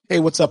Hey,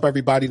 what's up,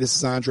 everybody? This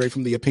is Andre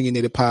from the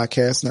Opinionated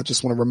Podcast, and I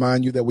just want to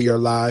remind you that we are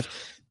live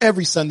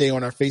every Sunday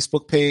on our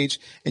Facebook page,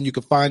 and you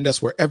can find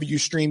us wherever you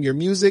stream your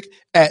music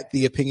at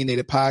the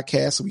Opinionated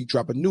Podcast. We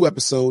drop a new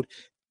episode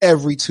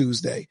every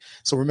Tuesday.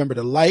 So remember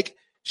to like,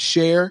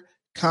 share,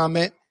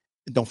 comment,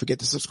 and don't forget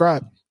to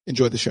subscribe.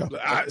 Enjoy the show.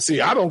 I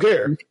don't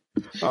care.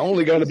 I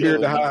only got a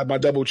beard to hide my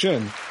double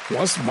chin.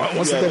 Once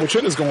the double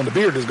chin is gone, the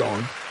beard is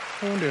gone.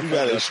 You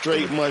got a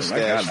straight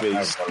mustache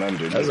face.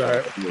 That's all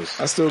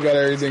right. I still got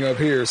everything up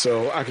here,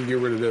 so I can get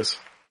rid of this.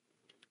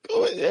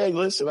 Go ahead. Hey,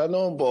 listen, I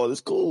know I'm bald. It's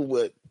cool,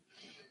 but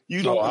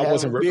you don't. I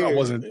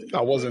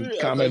wasn't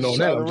commenting on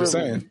that. I'm just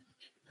saying.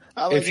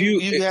 If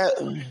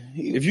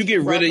you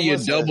get rid of your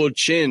double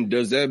chin,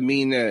 does that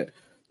mean that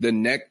the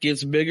neck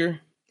gets bigger?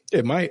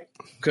 It might.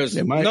 Because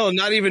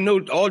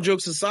all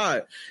jokes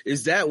aside,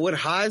 is that what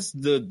hides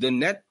the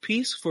neck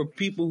piece for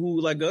people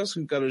who like us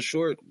who got a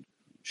short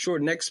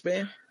neck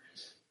span?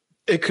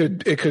 It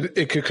could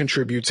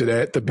contribute to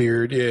that. The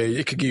beard, yeah,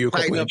 it could give you a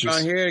couple inches.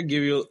 Down here, it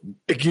give you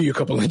a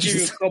couple inches.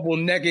 Give you a couple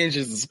neck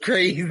inches. It's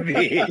crazy.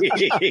 It'll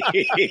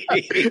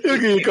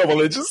give you a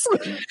couple inches.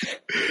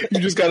 You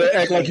just gotta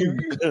act like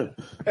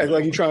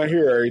you trying to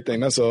hear everything.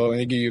 That's all.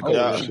 And it give you a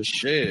couple inches.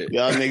 Shit.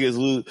 Y'all niggas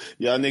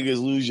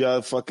lose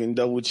y'all fucking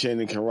double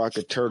chin and can rock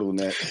a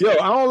turtleneck. Yo,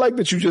 I don't like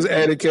that you just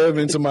added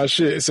Kevin to my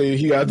shit saying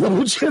he got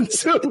double chin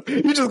too.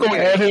 You just gonna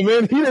add him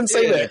in? He didn't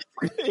say that.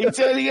 He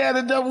said he had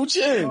a double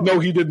chin. No,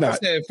 he did not. I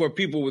said for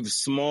people with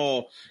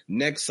small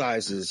neck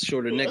sizes,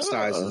 shorter neck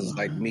sizes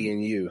like me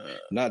and you,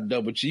 not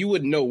double chin. You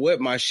wouldn't know what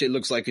my shit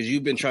looks like because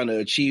you've been trying to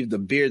achieve the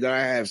beard that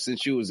I have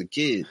since you was a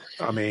kid.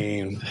 I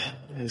mean,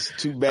 it's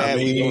too bad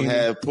we don't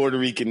have Puerto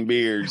Rican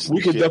beards.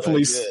 We could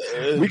definitely,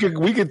 we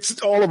could,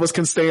 all of us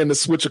can stand to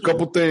switch a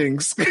couple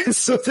things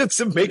so that's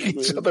to make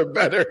each other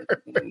better.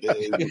 Yo,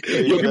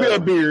 give me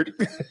that beard.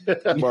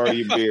 Borrow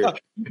your beard.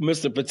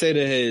 Mr.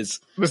 Potato Heads.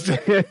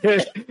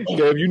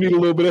 Gabe, you need a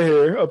little bit of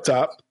hair up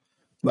top.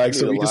 Like,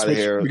 so we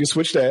can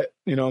switch that.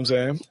 You know what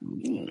I'm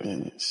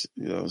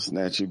saying?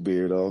 Snatch your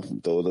beard off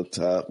and throw it up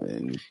top.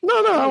 And No,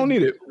 I don't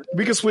need it.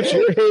 We can switch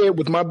your head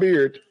with my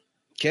beard.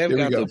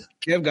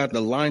 Kev got the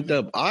lined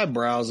up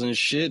eyebrows and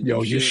shit.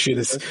 Yo, your shit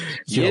is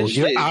your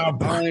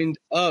eyebrows lined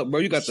up,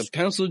 bro. You got the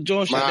pencil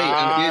joint. My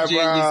eyebrows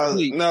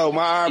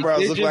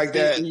look like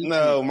that.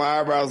 No, my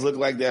eyebrows look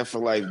like that for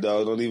life,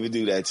 dog. Don't even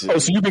do that to me.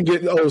 So you've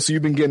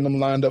been getting them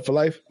lined up for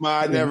life?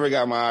 I never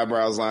got my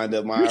eyebrows lined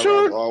up. My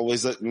eyebrows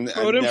always look. Bro,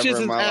 them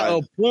shits is at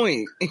a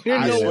point.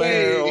 No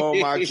way. All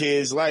my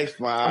kids' life,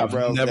 my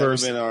eyebrows never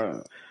been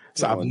on.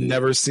 So I've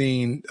never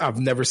seen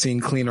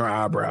cleaner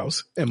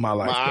eyebrows in my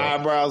life. My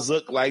eyebrows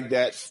look like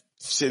that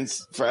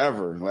since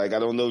forever. Like I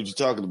don't know what you're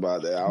talking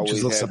about. That I always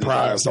just look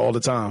surprised all the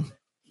time.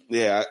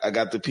 Yeah, I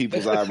got the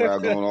people's eyebrow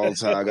going all the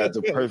time. I got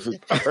the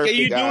perfect. Hey,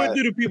 you do it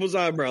through the people's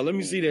eyebrow. Let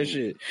me see that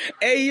shit.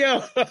 Hey,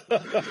 yo.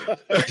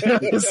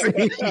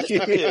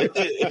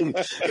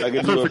 I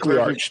can do perfectly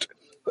arched.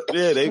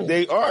 Yeah,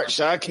 they arch.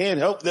 I can't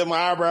help that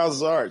my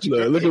eyebrows are arched. He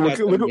got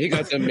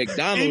the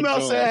McDonald's. Email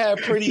said I have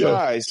pretty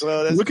eyes,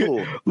 so that's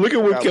cool. Look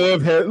at what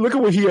Kev had. Look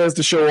at what he has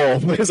to show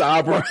off. His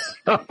eyebrows.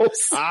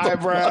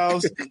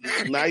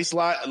 Nice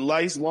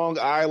long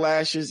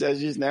eyelashes. That's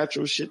just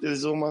natural shit that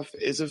is on my.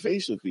 It's a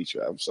facial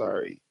feature. I'm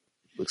sorry.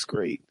 Looks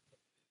great.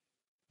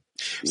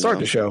 Start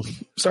the show.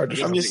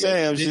 I'm just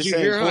saying. Did you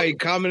hear how he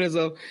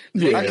commented?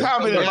 Yeah. I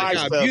commented I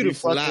got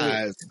beautiful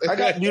eyes. I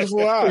got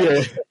beautiful eyes.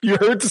 Yeah. You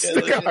heard the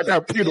sticker. I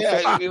got beautiful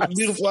eyes.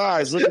 Beautiful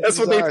eyes. That's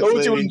what they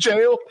told you in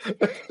jail.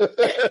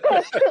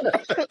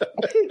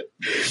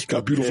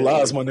 Got beautiful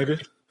eyes, my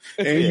nigga.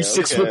 And you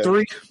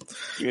 6'3".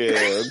 Yeah,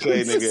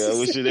 okay, nigga. I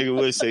wish a nigga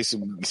would say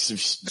some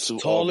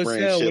tall as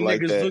hell shit when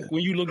like that.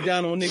 When you look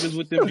down on niggas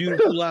with them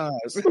beautiful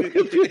eyes.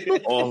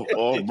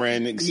 All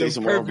brand niggas say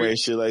some all brand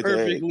shit like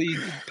perfectly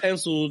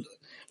penciled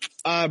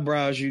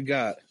eyebrows you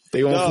got.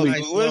 They on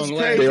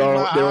fleek. They're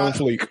on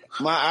fleek.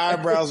 My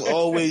eyebrows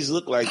always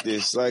look like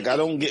this. Like I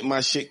don't get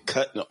my shit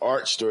cut and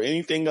arched or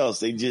anything else.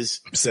 They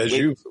just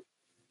you.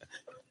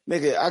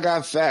 Nigga, I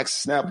got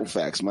facts, Snapple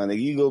facts, my nigga.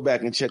 You go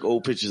back and check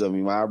old pictures of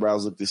me. My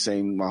eyebrows look the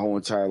same my whole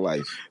entire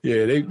life.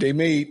 Yeah, they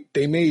made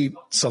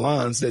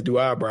salons that do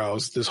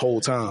eyebrows this whole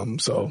time.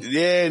 So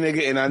yeah,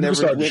 nigga, and I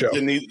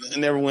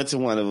never went to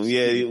one of them.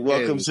 Yeah,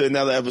 welcome to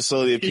another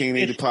episode of the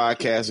Opinionated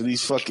Podcast. Where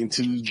these fucking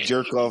two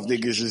jerk off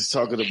niggas is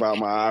talking about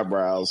my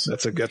eyebrows.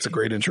 That's a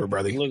great intro,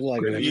 brother.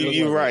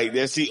 You're right.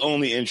 That's the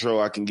only intro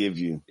I can give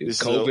you.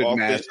 This COVID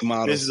mask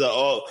model. This is an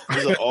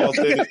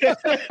authentic.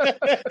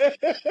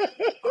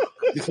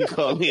 You can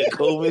call me a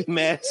COVID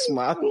mask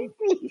model.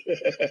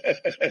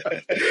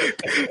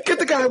 Get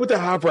the guy with the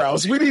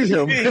eyebrows. We need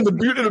him and the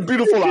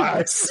beautiful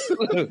eyes.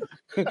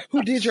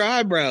 Who did your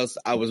eyebrows?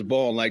 I was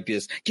born like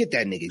this. Get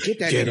that nigga. Get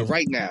that nigga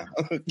right now.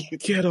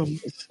 Get him.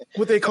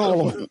 What they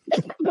call him?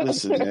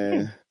 Listen,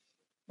 man.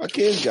 My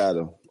kids got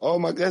them. Oh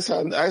my! That's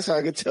how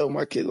I can tell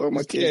my kids. Oh,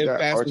 my kids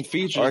got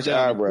arch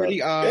eyebrows.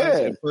 Pretty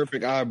eyes and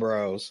perfect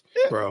eyebrows,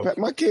 bro.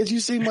 My kids, you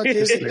see my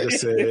kids.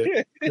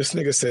 This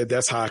nigga said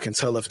that's how I can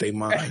tell if they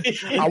mine.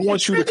 I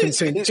want you to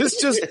continue. Just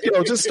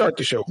start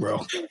the show,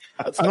 bro.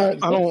 I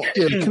don't.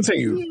 Yeah,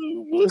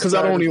 continue because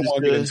I don't even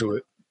want to get into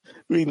it.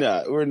 We're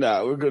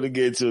not. We're gonna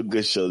get into a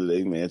good show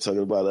today, man.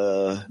 Talking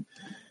about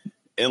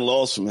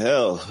in-laws from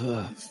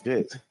hell.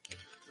 Shit.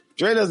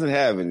 Dre doesn't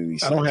have any of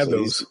these. I don't have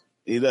those.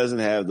 He doesn't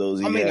have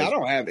those. I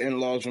don't have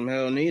in-laws from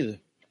hell neither.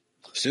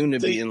 Soon to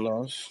be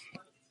in-laws.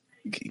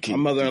 My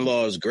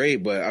mother-in-law is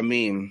great, but I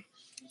mean,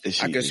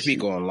 I can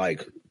speak on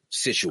like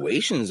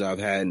situations I've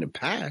had in the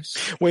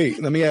past.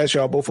 Wait, let me ask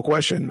y'all both a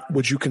question.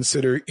 Would you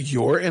consider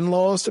your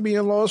in-laws to be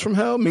in-laws from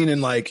hell? Meaning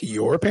like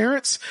your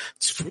parents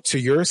to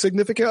your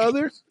significant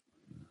other?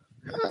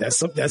 That's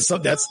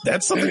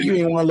something you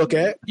ain't want to look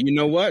at. You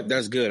know what?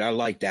 That's good. I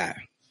like that.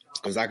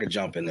 Because I could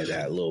jump into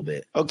that a little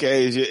bit.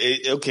 Okay.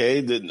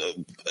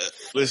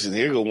 Listen,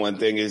 here go one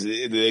thing is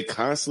they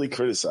constantly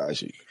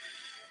criticize you.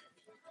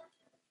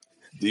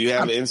 Do you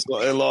have an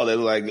in-law that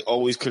like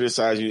always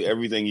criticize you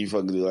everything you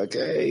fucking do? Like,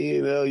 hey,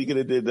 you could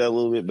have did that a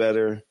little bit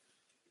better.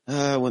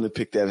 I wouldn't have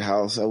picked that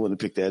house. I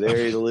wouldn't have picked that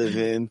area to live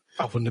in.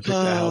 I wouldn't have picked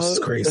that house. It's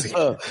crazy.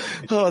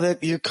 That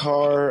your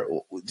car.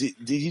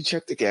 Did you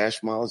check the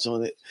gas mileage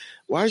on it?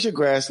 Why is your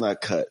grass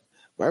not cut?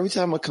 Why every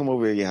time I come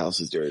over here, your house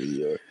is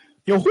dirty?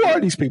 Yo, who are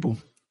these people?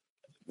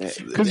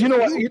 Because you know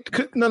what?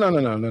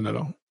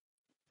 No.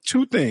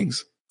 Two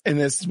things, and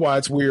that's why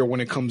it's weird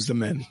when it comes to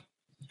men.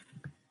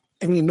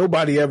 I mean,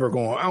 nobody ever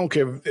going. I don't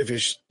care if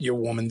it's your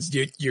woman's,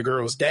 your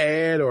girl's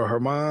dad or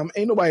her mom.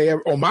 Ain't nobody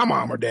ever, or my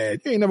mom or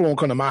dad. You ain't never gonna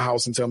come to my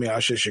house and tell me how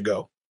shit should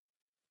go.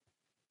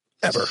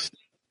 Ever.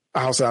 A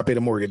house that I paid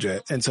a mortgage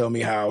at and tell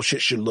me how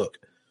shit should look.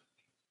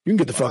 You can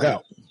get the fuck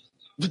out.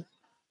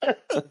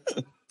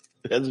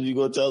 That's what you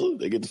gonna tell them?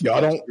 They get the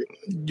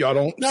y'all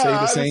don't say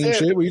the same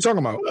shit. What are you talking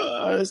about?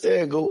 I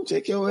understand. Go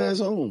take your ass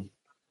home.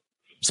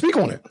 Speak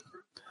on it.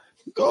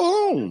 Go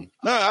home.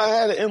 No, I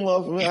had an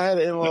in-law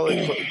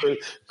that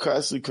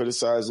constantly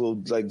criticized,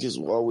 like just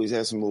always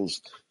had some little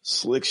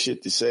slick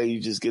shit to say. You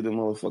just get the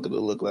motherfucker to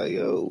look like,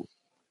 yo,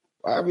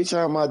 every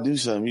time I do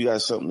something, you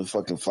got something to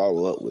fucking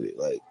follow up with it.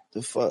 Like,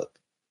 the fuck?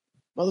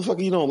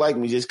 Motherfucker, you don't like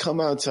me, just come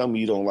out and tell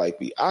me you don't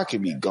like me. I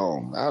could be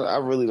gone. I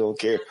really don't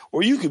care.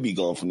 Or you could be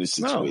gone from this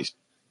situation.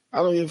 No.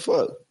 I don't give a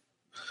fuck.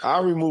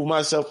 I'll remove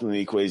myself from the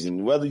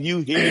equation. Whether you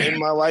here in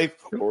my life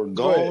or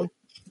gone,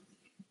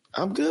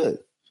 I'm good.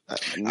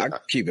 I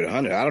keep it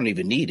 100. I don't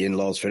even need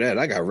in-laws for that.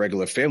 I got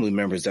regular family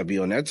members that be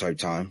on that type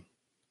time.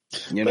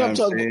 You know what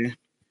I'm saying?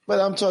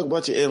 But I'm talking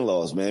about your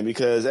in-laws, man,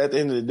 because at the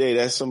end of the day,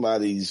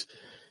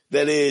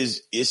 that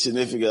is your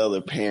significant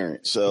other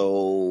parent.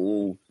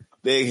 So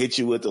they hit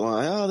you with the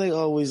line, oh, they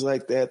always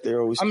like that.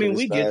 They're always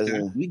we get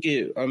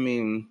that.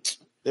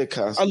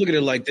 I look at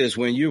it like this.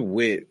 When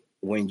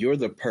you're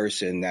the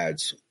person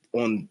that's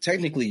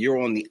technically you're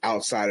on the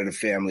outside of the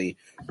family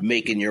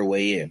making your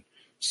way in.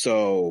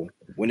 So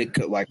when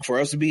it like for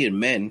us being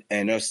men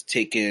and us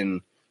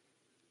taking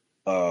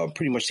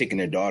pretty much taking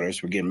their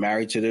daughters, we're getting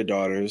married to their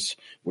daughters.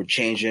 We're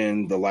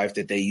changing the life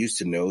that they used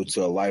to know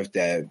to a life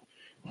that,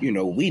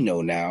 we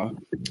know now.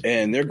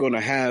 And they're going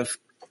to have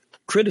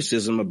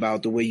criticism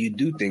about the way you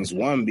do things.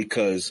 One,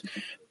 because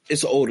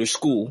it's an older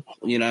school.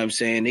 You know what I'm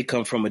saying? They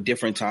come from a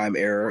different time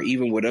era.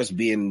 Even with us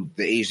being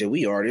the age that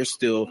we are, there's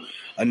still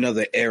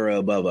another era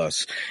above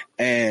us.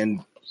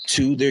 And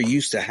two, they're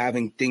used to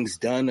having things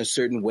done a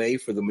certain way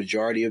for the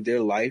majority of their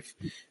life.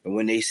 And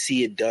when they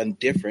see it done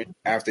different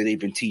after they've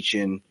been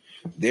teaching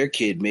their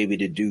kid maybe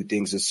to do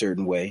things a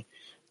certain way,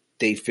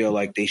 they feel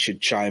like they should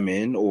chime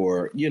in,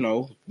 or,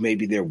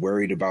 maybe they're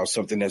worried about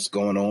something that's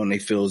going on. They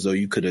feel as though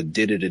you could have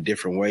did it a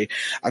different way.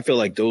 I feel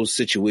like those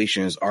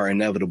situations are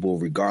inevitable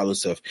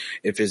regardless of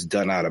if it's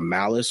done out of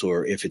malice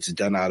or if it's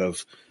done out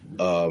of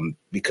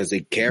because they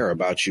care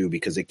about you,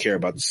 because they care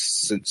about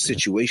the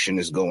situation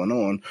that's going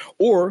on,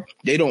 or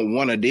they don't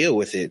want to deal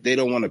with it. They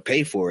don't want to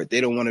pay for it.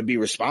 They don't want to be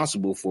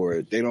responsible for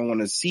it. They don't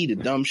want to see the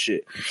dumb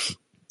shit.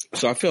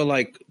 So I feel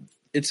like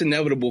it's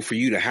inevitable for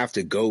you to have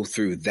to go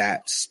through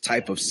that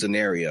type of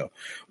scenario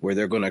where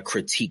they're going to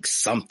critique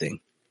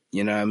something.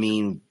 You know what I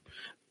mean?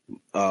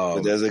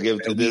 But does it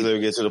get to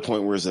the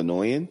point where it's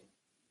annoying?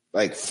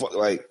 Like,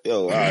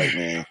 yo, all right,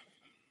 man.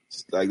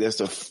 Like, that's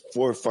the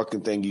fourth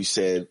fucking thing you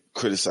said,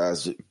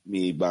 criticize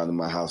me about in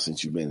my house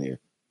since you've been here.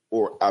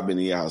 Or I've been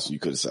in your house and you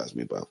criticize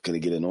me about. Can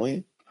it get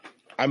annoying?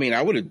 I mean,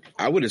 I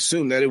would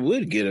assume that it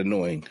would get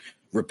annoying.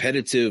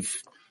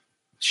 Repetitive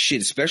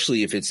shit,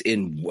 especially if it's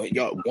in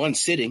one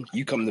sitting,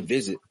 you come to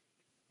visit.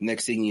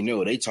 Next thing you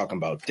know, they talking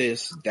about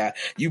this, that.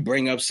 You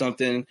bring up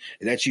something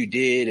that you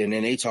did, and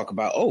then they talk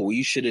about, oh, well,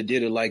 you should have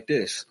did it like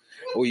this,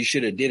 or you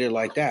should have did it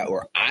like that,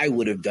 or I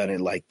would have done it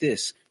like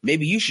this.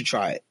 Maybe you should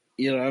try it.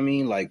 You know what I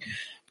mean? Like,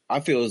 I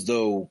feel as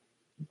though.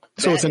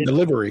 So it's in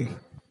delivery.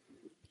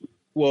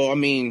 Well, I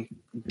mean,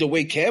 the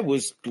way Kev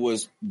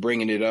was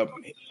bringing it up,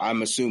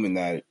 I'm assuming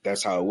that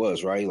that's how it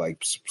was, right?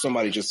 Like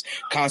somebody just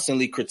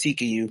constantly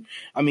critiquing you.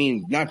 I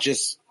mean, not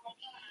just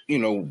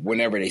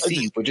whenever they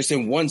see you, but just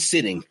in one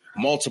sitting,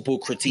 multiple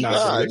critiques.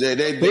 They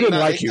didn't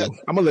like you.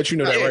 I'm gonna let you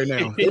know that right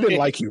now. They didn't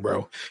like you,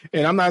 bro.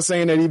 And I'm not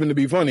saying that even to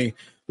be funny.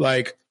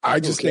 Like, I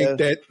just think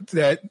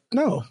that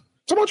no.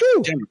 It's about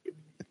you.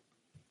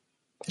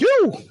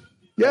 You.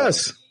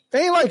 Yes.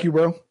 They ain't like you,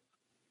 bro.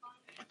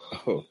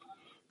 Oh.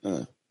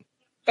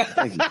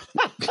 Thank you.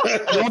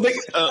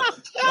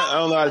 I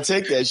don't know how to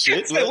take that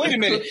shit. Wait a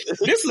minute.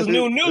 This is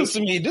new news to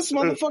me. This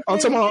motherfucker. I'm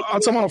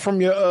talking about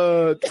from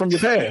your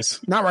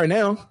past. Not right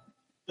now.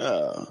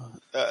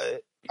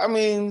 I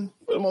mean,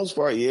 for the most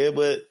part, yeah.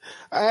 But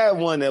I had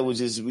one that would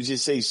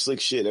just say slick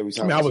shit every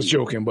time. I mean, I was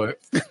joking, but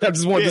I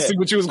just wanted to see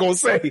what you was gonna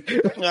say. You see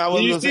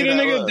the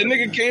nigga? The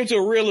nigga came to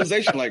a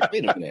realization. Like,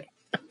 wait a minute.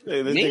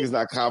 Hey, this nigga's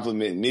not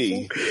complimenting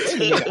me.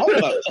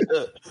 Hold up.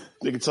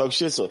 Nigga talk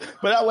shit. So,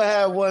 but I would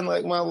have one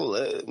like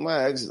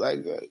my ex,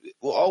 like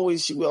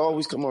she would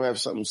always come over and have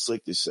something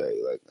slick to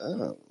say, like,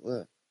 oh,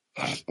 what?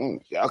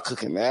 Y'all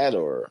cooking that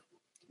or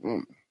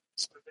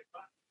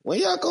when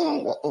y'all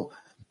going?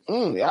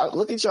 Y'all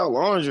look at y'all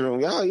laundry room.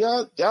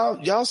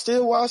 Y'all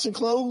still washing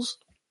clothes?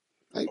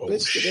 Like,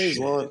 bitch,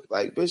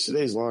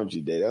 today's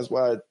laundry day. That's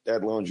why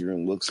that laundry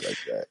room looks like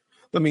that.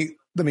 Let me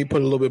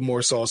put a little bit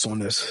more sauce on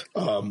this.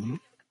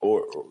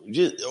 Or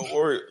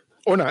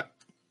not.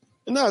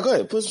 No, go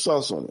ahead. Put some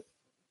sauce on it.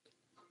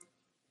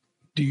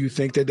 Do you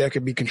think that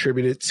could be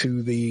contributed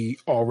to the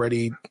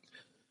already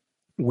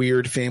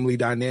weird family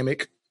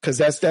dynamic? Because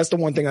that's the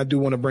one thing I do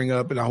want to bring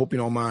up, and I hope you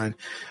don't mind,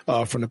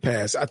 from the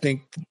past. I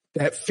think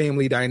that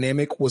family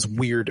dynamic was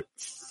weird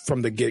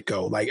from the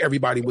get-go. Like,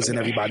 everybody was in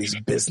everybody's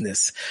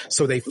business.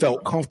 So they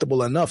felt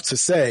comfortable enough to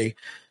say,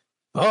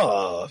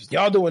 oh,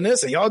 y'all doing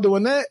this and y'all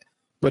doing that.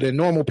 But in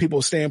normal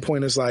people's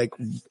standpoint, it's like,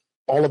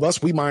 all of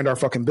us, we mind our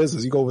fucking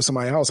business. You go over to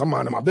somebody's house, I'm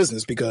minding my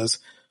business because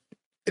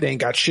it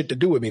ain't got shit to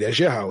do with me. That's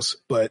your house.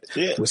 But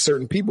with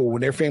certain people,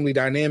 when their family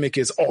dynamic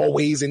is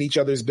always in each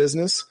other's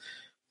business,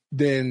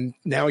 then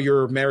now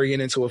you're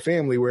marrying into a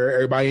family where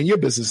everybody in your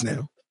business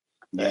now.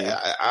 Yeah,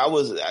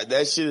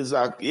 that shit is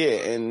like,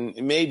 and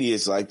maybe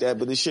it's like that,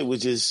 but the shit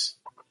was just,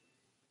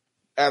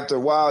 after a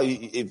while,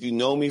 if you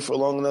know me for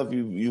long enough,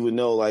 you would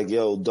know, like,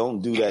 yo,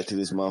 don't do that to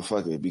this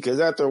motherfucker. Because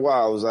after a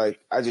while, I was like,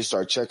 I just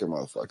started checking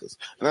motherfuckers.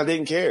 And I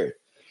didn't care.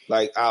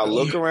 Like, I'll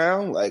look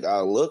around,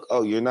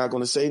 oh, you're not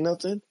going to say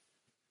nothing?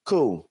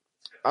 Cool.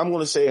 I'm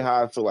going to say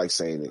how I feel like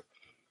saying it.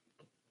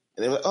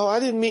 And they're like, oh, I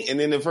didn't mean, and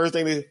then the first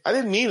thing, I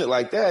didn't mean it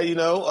like that,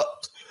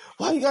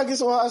 why you got to get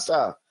so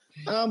hostile?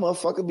 Nah,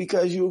 motherfucker,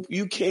 because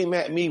you came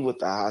at me with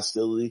the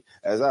hostility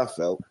as I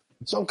felt.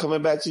 So I'm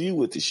coming back to you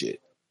with the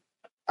shit.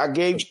 I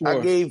gave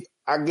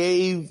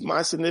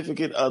my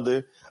significant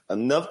other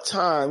enough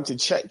time to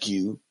check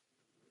you.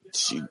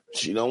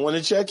 She don't want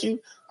to check you.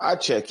 I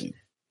check you.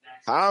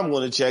 How I'm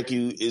going to check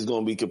you is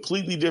going to be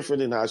completely different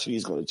than how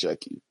she's going to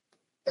check you.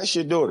 That's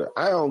your daughter.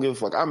 I don't give a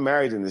fuck. I'm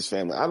married in this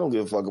family. I don't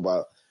give a fuck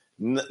about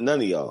none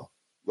of y'all.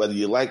 Whether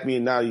you like me or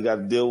not, you got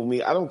to deal with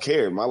me. I don't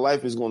care. My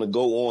life is going to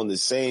go on the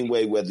same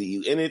way, whether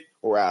you in it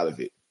or out of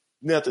it.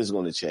 Nothing's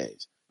going to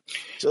change.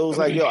 So it was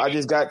like, yo, I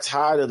just got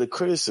tired of the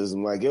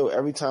criticism. Like, yo,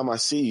 every time I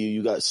see you,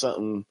 you got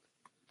something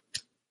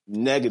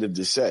negative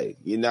to say.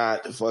 You're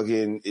not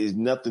is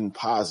nothing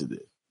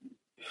positive.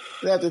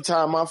 And at the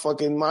time,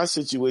 my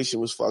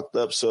situation was fucked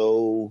up.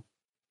 So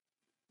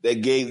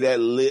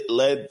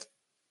led,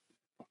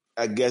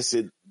 I guess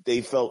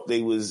they felt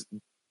they was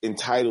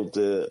entitled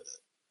to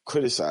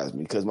criticize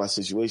me because my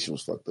situation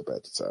was fucked up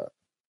at the time.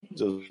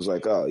 So it was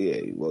like, oh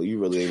yeah, well, you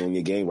really ain't on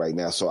your game right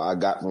now. So I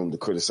got room to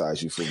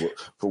criticize you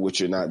for what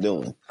you're not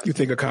doing. You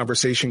think a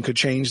conversation could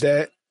change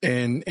that?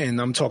 And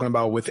I'm talking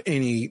about with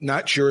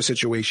not your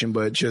situation,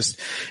 but just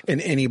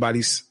in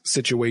anybody's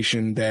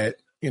situation that,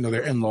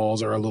 their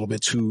in-laws are a little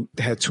bit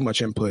had too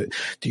much input.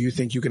 Do you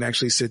think you can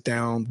actually sit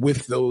down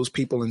with those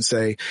people and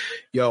say,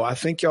 yo, I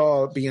think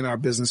y'all be in our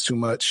business too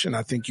much. And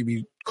I think you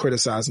be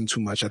criticizing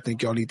too much. I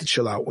think y'all need to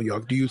chill out with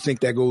y'all. Do you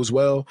think that goes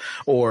well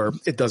or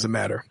it doesn't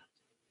matter?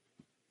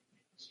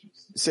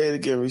 Say it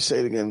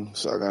again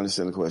so I can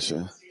understand the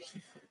question.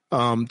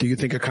 Do you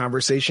think a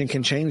conversation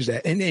can change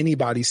that in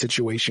anybody's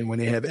situation when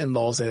they have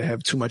in-laws that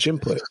have too much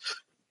input?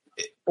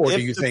 Or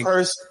do you think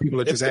people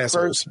are just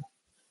assholes?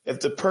 If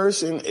the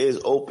person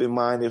is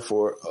open-minded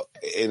for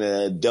an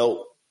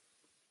adult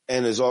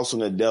and is also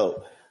an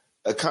adult,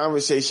 a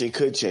conversation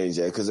could change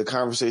that because a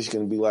conversation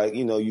can be like,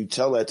 you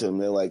tell that to them.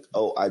 They're like,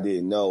 oh, I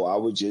didn't know. I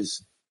was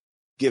just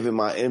giving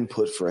my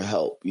input for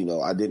help.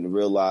 I didn't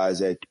realize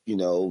that,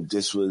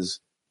 this was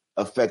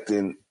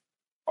affecting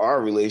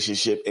our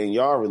relationship and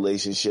your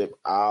relationship.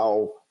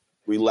 I'll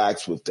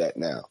relax with that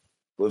now.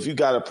 But if you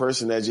got a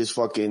person that just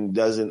fucking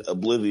doesn't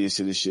oblivious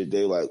to the shit,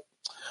 they like,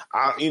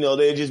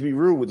 they just be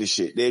rude with the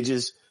shit. They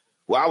just,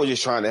 I was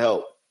just trying to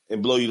help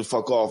and blow you the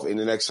fuck off. And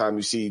the next time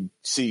you see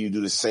you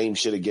do the same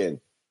shit again.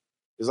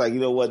 It's like, you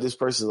know what? This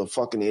person's a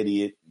fucking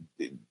idiot.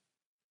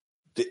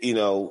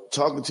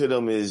 Talking to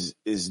them is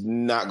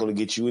not going to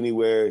get you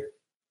anywhere.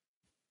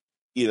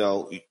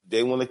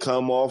 They want to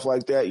come off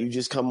like that. You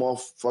just come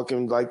off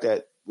fucking like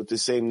that with the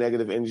same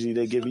negative energy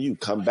they're giving you.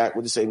 Come back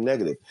with the same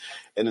negative.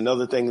 And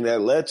another thing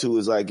that led to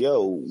is like,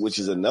 which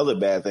is another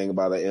bad thing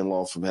about an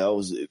in-law from hell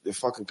is they're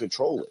fucking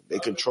controlling. They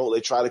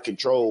try to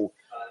control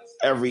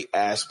every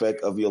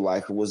aspect of your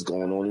life and what's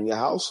going on in your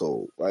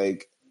household.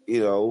 Like,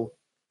 you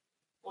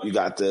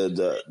got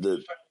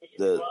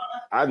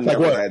I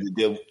never had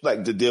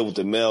to deal with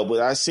the mail, but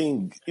I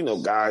seen,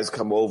 guys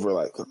come over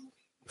like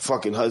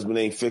fucking husband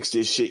ain't fixed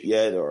this shit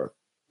yet, or,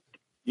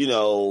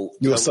 you'll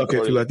suck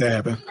if you let that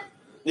happen.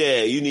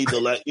 Yeah. You need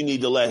to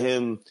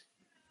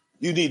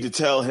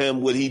tell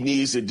him what he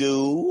needs to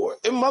do.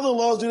 And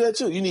mother-in-laws do that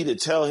too. You need to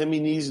tell him he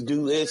needs to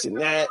do this and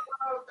that.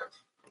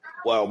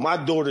 Well, my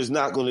daughter's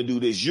not going to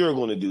do this. You're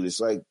going to do this.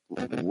 Like,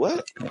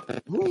 what?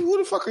 Who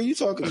the fuck are you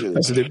talking to?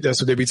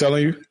 That's what they be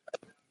telling you?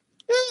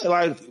 Yeah,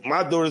 like,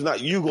 my daughter's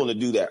not, you're going to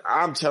do that.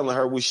 I'm telling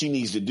her what she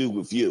needs to do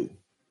with you.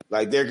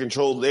 Like, they're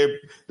controlled.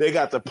 They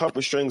got the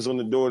puppet strings on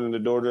the door, and the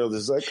daughter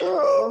is like,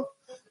 oh,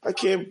 I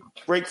can't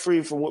break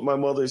free from what my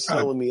mother's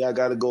telling me. I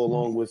got to go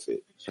along with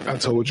it. I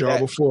told y'all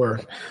before,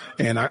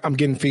 and I'm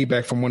getting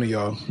feedback from one of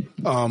y'all.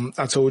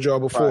 I told y'all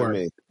before.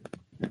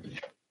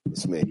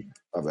 It's me.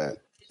 My bad.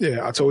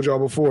 Yeah, I told y'all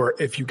before.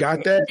 If you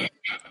got that,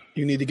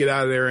 you need to get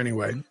out of there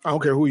anyway. I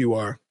don't care who you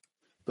are,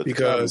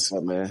 because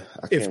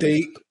if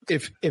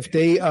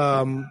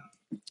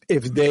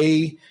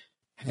they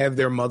have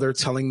their mother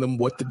telling them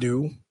what to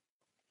do,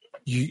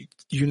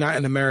 you're not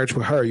in a marriage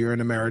with her. You're in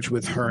a marriage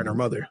with her and her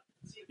mother.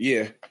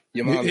 Yeah,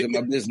 your mom's in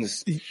my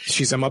business.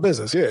 She's in my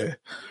business. Yeah,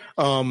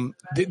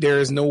 there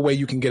is no way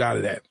you can get out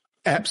of that.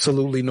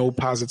 Absolutely no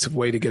positive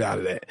way to get out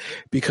of that,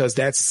 because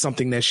that's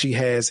something that she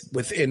has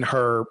within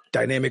her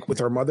dynamic with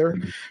her mother.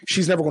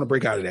 She's never going to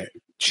break out of that.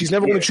 She's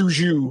never going to choose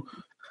you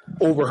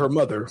over her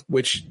mother,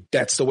 which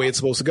that's the way it's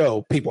supposed to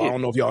go. People, I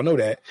don't know if y'all know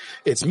that.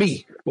 It's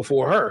me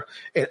before her,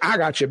 and I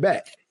got your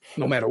back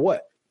no matter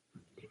what.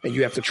 And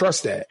you have to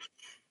trust that.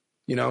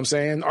 You know what I'm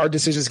saying? Our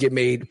decisions get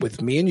made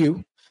with me and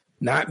you,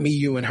 not me,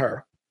 you, and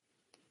her.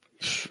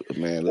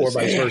 Man, or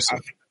vice versa.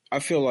 I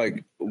feel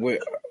like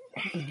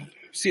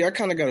see, I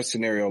kind of got a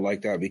scenario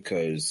like that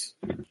because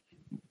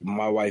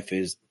my wife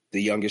is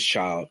the youngest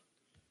child.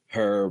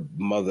 Her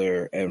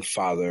mother and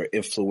father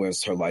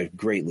influenced her life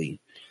greatly.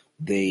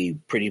 They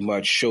pretty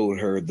much showed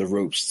her the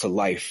ropes to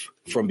life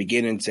from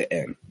beginning to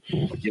end.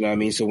 You know what I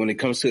mean? So when it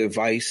comes to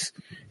advice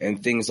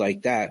and things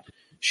like that,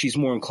 she's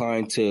more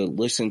inclined to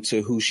listen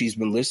to who she's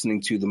been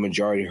listening to the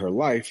majority of her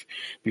life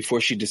before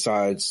she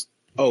decides,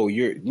 oh,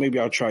 maybe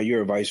I'll try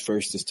your advice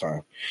first this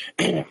time.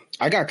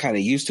 I got kind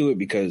of used to it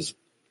because,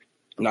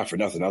 not for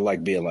nothing, I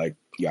like being like,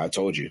 yeah, I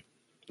told you.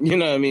 You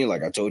know what I mean?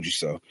 Like, I told you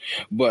so.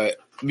 But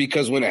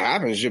because when it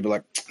happens, you'll be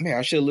like, man,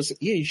 I should have listened.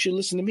 Yeah, you should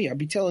listen to me. I'll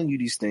be telling you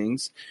these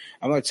things.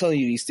 I'm not telling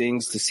you these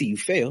things to see you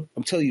fail.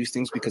 I'm telling you these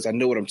things because I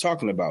know what I'm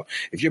talking about.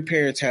 If your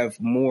parents have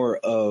more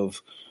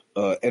of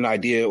an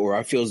idea, or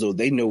I feel as though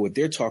they know what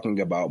they're talking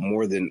about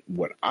more than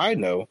what I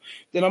know,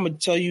 then I'm going to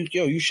tell you,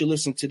 you should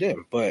listen to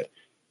them. But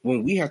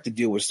when we have to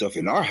deal with stuff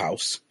in our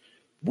house,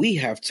 we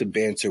have to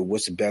banter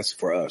what's best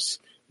for us.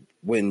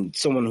 When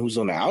someone who's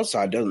on the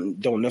outside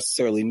don't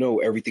necessarily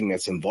know everything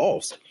that's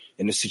involved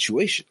in the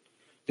situation.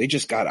 They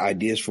just got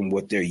ideas from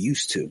what they're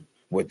used to,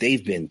 what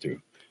they've been through.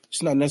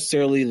 It's not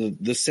necessarily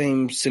the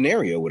same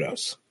scenario with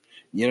us.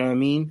 You know what I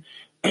mean?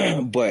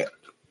 But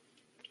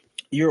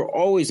you're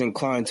always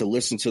inclined to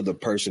listen to the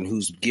person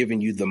who's giving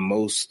you the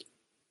most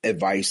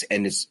advice,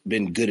 and it's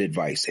been good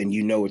advice, and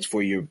you know it's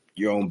for your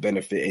own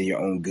benefit and your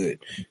own good.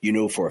 You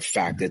know for a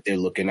fact that they're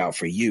looking out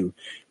for you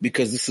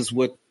because this is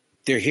what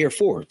they're here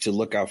for, to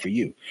look out for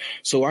you.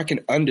 So I can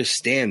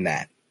understand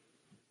that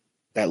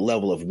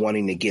level of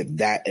wanting to get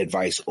that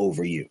advice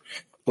over you.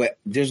 But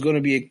there's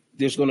going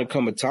to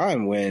come a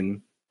time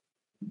when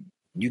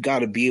you got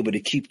to be able to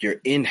keep your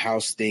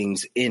in-house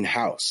things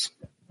in-house.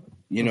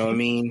 You know what I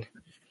mean?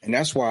 And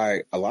that's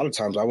why a lot of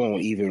times I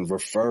won't even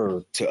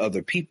refer to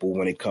other people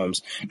when it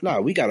comes,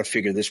 we got to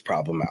figure this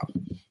problem out.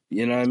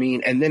 You know what I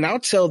mean? And then I'll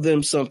tell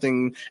them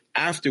something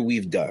after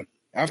we've done.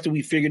 After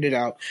we figured it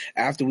out,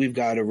 after we've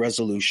got a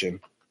resolution,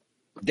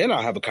 then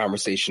I'll have a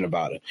conversation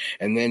about it.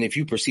 And then if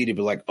you proceed to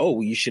be like, oh,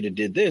 well, you should have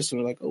did this.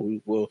 And we're like,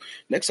 oh, well,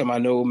 next time I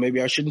know,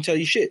 maybe I shouldn't tell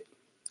you shit.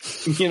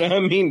 You know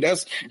what I mean?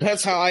 That's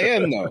how I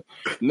am, though.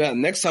 Now,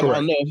 next time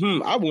I'll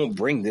know, I won't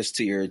bring this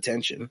to your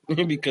attention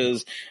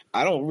because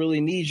I don't really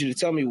need you to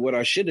tell me what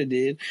I should have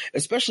did,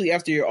 especially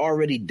after you're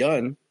already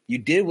done. You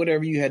did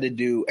whatever you had to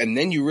do, and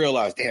then you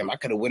realize, damn, I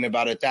could have went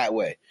about it that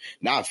way.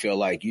 Now I feel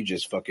like you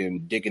just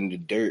fucking digging in the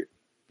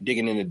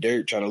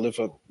dirt, trying to lift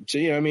up,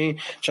 you know what I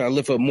mean? Trying to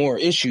lift up more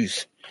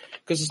issues.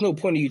 Because there's no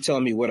point of you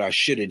telling me what I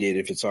should have did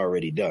if it's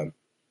already done.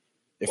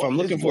 If I'm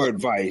looking for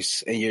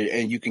advice and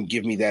you can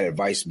give me that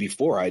advice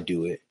before I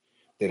do it,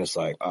 then it's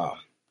like,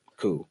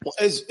 cool. Well,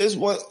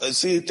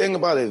 the thing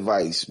about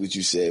advice, which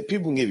you said,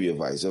 people can give you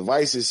advice.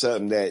 Advice is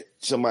something that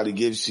somebody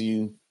gives to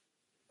you,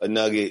 a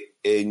nugget,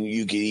 and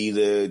you can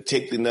either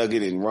take the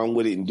nugget and run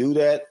with it and do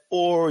that,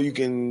 or you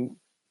can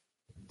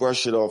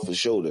brush it off the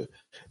shoulder.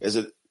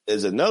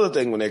 There's another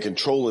thing when they're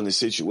controlling the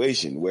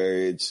situation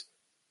where it's,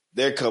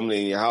 they're coming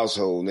in your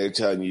household and they're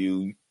telling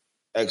you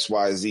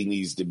XYZ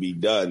needs to be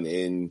done,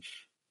 and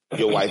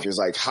your wife is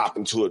like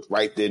hopping to it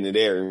right then and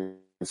there and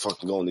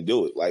fucking going to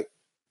do it. Like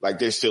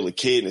they're still a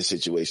kid in the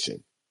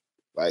situation.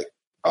 Like,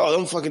 oh,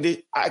 them fucking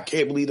I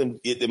can't believe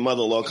the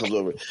mother-in-law comes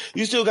over.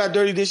 You still got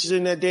dirty dishes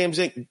in that damn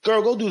sink.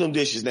 Girl, go do them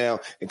dishes now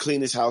and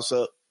clean this house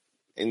up.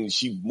 And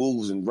she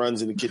moves and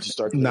runs in the kitchen,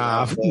 starts.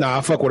 Nah,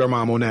 I fuck with her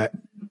mom on that.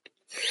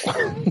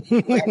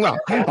 No,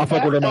 I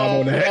fuck with her mom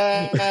on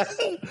that.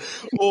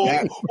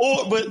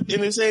 But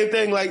in the same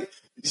thing, like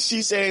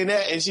she's saying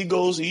that, and she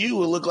goes to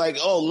you and look like,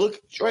 oh,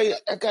 look, Trey,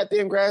 that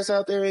goddamn grass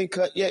out there ain't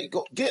cut yet.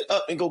 Go get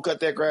up and go cut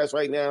that grass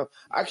right now.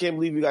 I can't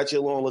believe you got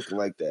your lawn looking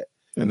like that.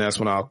 And that's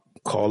when I'll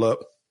call up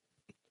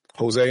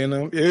Jose and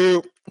them.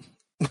 Ew.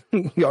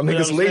 Y'all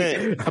niggas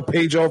late. I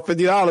paid y'all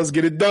 $50.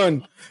 Get it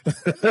done.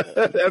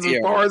 That's as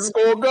far as it's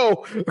gonna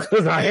go.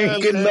 Because I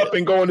ain't getting up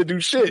and going to do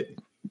shit.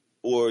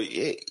 Or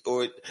you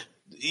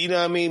know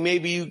what I mean?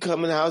 Maybe you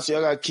come in the house,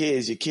 y'all got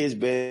kids. Your kids'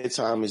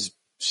 bedtime is,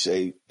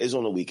 say, it's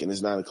on the weekend.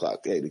 It's 9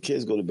 o'clock. Hey, the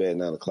kids go to bed at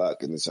 9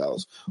 o'clock in this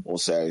house on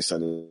Saturday,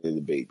 Sunday,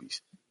 the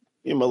babies.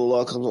 Your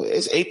mother-in-law comes over.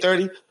 It's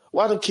 8:30.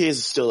 Why them kids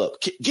are still up?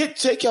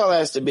 Take y'all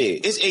ass to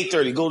bed. It's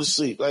 8:30. Go to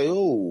sleep. Like,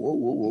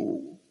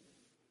 whoa.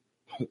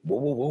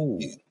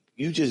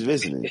 You just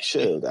visiting.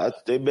 Chill.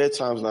 Their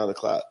bedtime's 9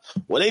 o'clock.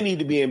 Well, they need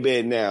to be in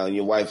bed now. And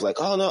your wife like,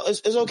 oh, no,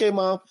 it's okay,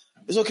 Mom.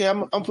 It's okay.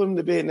 I'm putting them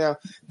to bed now.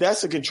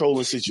 That's a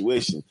controlling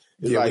situation.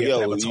 It's like,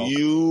 yo,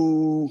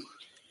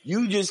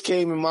 you just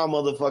came in my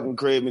motherfucking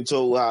crib and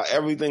told how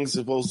everything's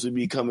supposed to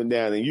be coming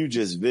down, and you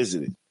just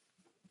visited.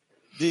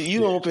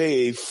 You don't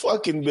pay a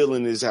fucking bill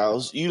in this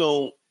house. You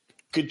don't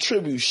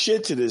contribute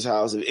shit to this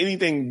house. If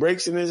anything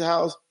breaks in this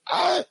house,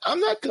 I'm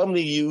not coming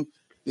to you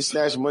to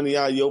snatch money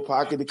out of your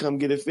pocket to come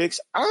get it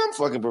fixed. I'm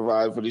fucking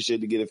providing for the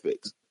shit to get it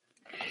fixed.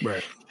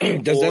 Right.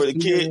 Or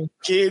the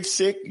kid's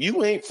sick,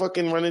 you ain't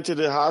fucking running to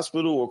the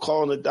hospital or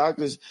calling the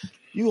doctors.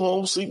 You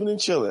home sleeping and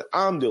chilling.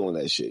 I'm doing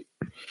that shit.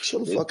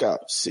 Chill the fuck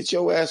out. Sit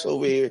your ass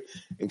over here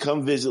and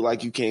come visit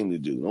like you came to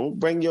do. Don't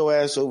bring your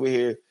ass over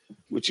here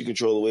with your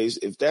controller ways.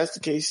 If that's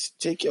the case,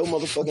 take your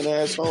motherfucking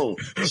ass home.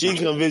 She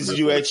can come visit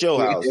you at your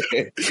house.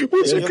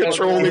 With your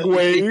controlling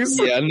ways.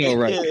 Yeah, I know,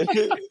 right?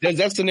 Does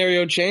that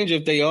scenario change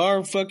if they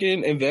are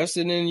fucking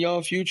investing in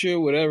y'all future,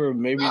 whatever?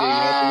 Maybe they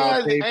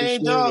have to pay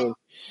for shit.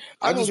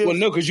 I just want to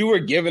know, because you were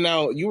giving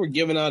out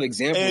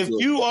examples. If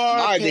you are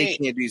why they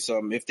can't do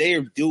something. If they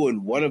are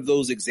doing one of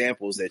those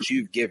examples that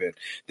you've given,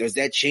 does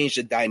that change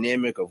the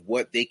dynamic of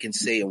what they can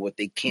say and what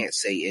they can't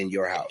say in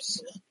your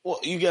house? Well,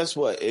 you guess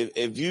what?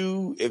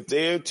 If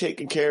they're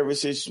taking care of a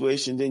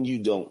situation, then you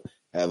don't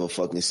have a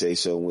fucking say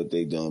so in what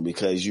they're doing,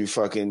 because you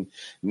fucking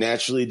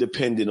naturally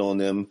dependent on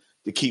them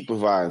to keep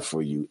providing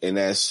for you, and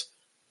that's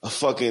a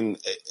fucking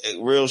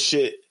real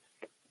shit.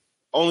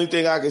 Only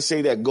thing I can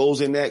say that goes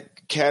in that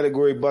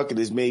category bucket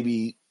is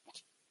maybe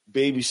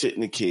babysitting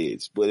the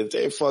kids. But if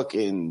they're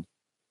fucking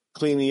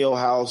cleaning your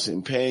house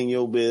and paying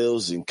your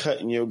bills and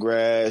cutting your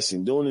grass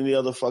and doing any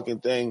other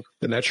fucking thing,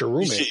 then that's your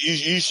roommate.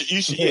 You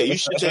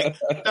should take.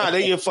 Nah,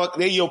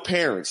 they your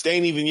parents. They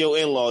ain't even your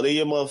in-law. They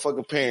your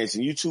motherfucking parents,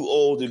 and you too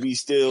old to be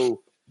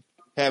still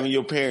having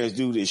your parents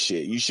do this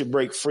shit. You should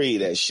break free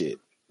of that shit.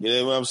 You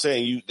know what I'm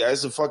saying?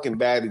 That's a fucking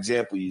bad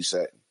example you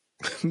set.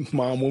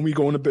 Mom, when we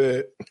going to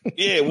bed?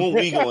 Yeah, when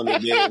we going to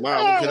bed?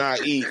 Mom, when can I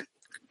eat?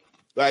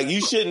 Like,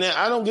 you shouldn't.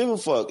 I don't give a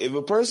fuck. If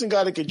a person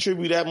got to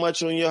contribute that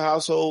much on your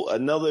household,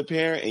 another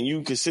parent, and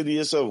you consider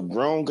yourself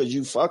grown because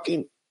you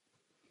fucking,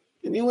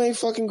 then you ain't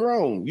fucking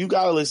grown. You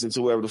got to listen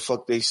to whatever the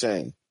fuck they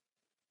saying.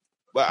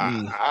 But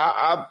I'm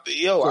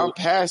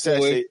past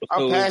that shit.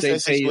 I'm past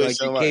that situation.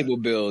 Like your cable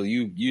bill,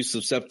 you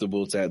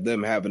susceptible to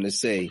them having to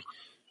say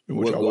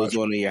what goes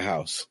on in your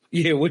house.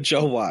 Yeah, what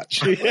y'all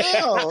watch.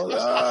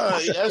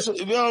 That's what,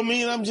 you know what I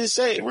mean? I'm just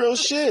saying real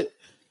shit.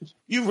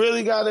 You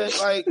really gotta,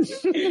 like,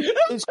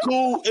 it's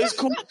cool. It's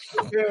cool.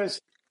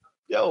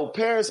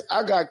 Parents,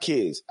 I got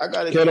kids. I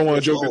got. I don't want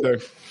to joke it there.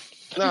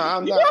 Nah,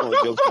 I'm not going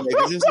to joke it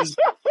there. This is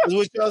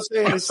what y'all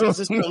saying. This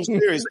is something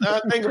serious.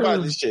 Now think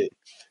about this shit.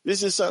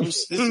 This is something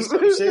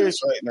serious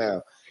right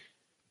now.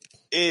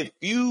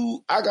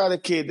 I got a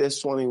kid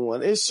that's 21.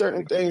 There's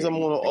certain things I'm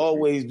going to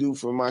always do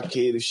for my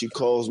kid. If she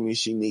calls me,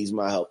 she needs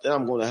my help, then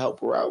I'm going to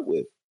help her out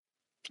with.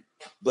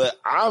 But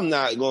I'm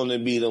not going to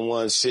be the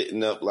one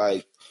sitting up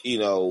like,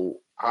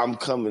 I'm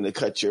coming to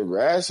cut your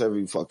grass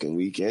every fucking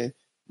weekend.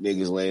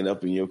 Niggas laying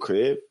up in your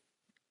crib.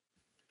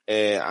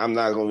 And I'm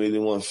not going to be the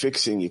one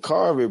fixing your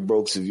car if it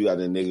breaks if you got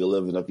a nigga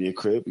living up in your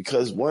crib.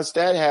 Because once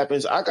that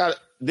happens,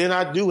 then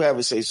I do have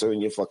a say-so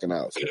in your fucking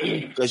house.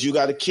 Because you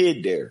got a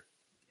kid there.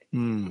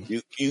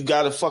 You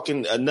got a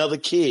fucking another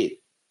kid.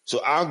 So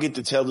I'll get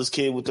to tell this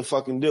kid what to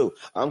fucking do.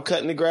 I'm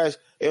cutting the grass.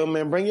 Hey,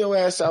 man, bring your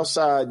ass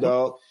outside,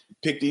 dog.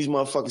 Pick these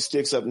motherfucking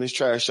sticks up in this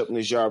trash up in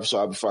this yard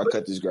before I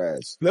cut this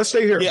grass. Let's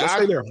stay here.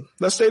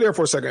 Let's stay there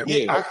for a second.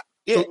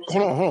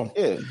 Hold on.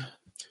 Yeah.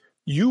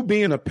 You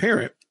being a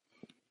parent,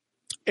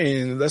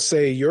 and let's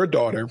say your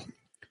daughter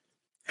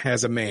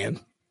has a man,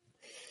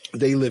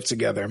 they live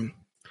together.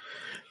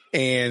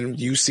 and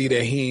you see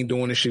that he ain't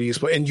doing the shit he's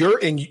supposed,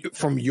 and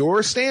from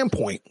your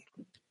standpoint,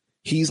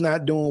 he's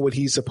not doing what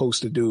he's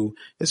supposed to do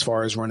as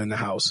far as running the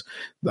house.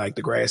 Like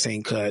the grass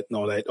ain't cut and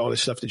all the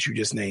stuff that you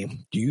just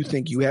named. Do you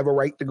think you have a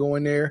right to go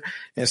in there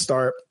and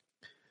start?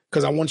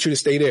 Because I want you to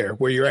stay there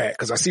where you're at,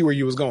 because I see where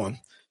you was going.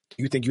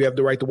 Do you think you have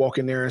the right to walk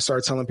in there and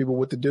start telling people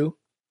what to do?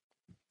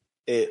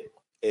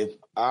 If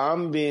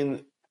I'm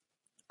being,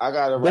 I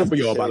got a right. Both for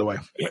y'all, by the way.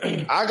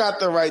 I got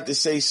the right to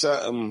say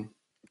something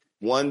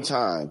one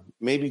time,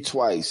 maybe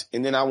twice,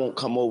 and then I won't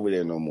come over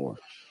there no more.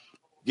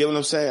 You know what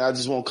I'm saying? I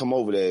just won't come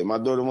over there. My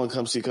daughter won't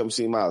come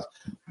see my house.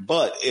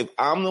 But if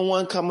I'm the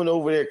one coming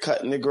over there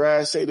cutting the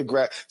grass, say the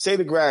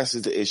grass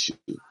is the issue,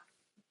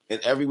 and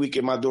every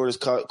weekend my daughter's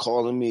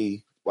calling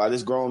me while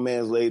this grown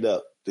man's laid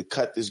up to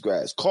cut this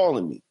grass,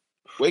 calling me,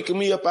 waking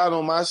me up out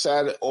on my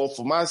Saturday, or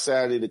for my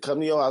Saturday to come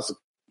to your house and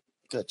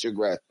cut your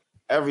grass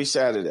every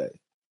Saturday.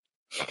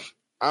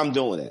 I'm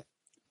doing it.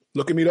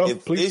 Look at me though,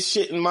 if please. This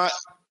shit in my,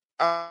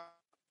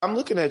 I'm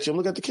looking at you. I'm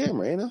looking at the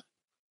camera, ain't I?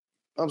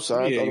 I'm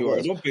sorry. Yeah, you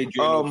are. Don't pay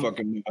Dre no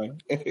fucking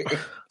mind.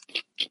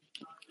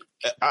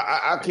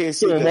 I can't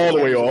see them all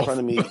the way off in front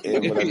of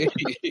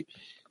me.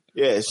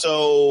 Yeah.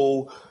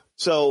 So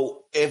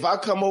if I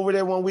come over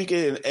there one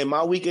weekend and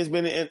my weekend's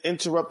been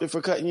interrupted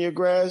for cutting your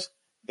grass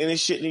and this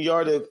shit in the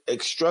yard that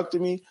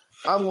obstructed me,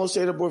 I'm gonna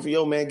say to the boyfriend,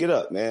 yo, man, get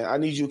up, man. I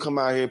need you to come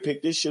out here,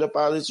 pick this shit up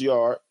out of this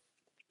yard,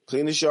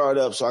 clean this yard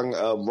up so I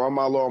can run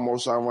my lawnmower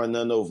so I can run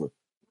nothing over.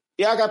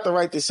 Yeah, I got the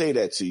right to say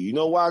that to you. You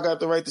know why I got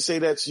the right to say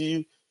that to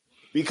you?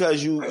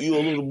 Because you a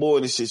little boy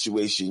in this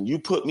situation. You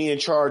put me in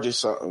charge of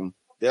something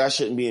that I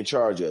shouldn't be in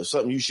charge of,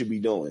 something you should be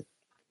doing.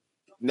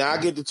 Now I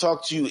get to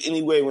talk to you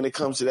anyway when it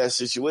comes to that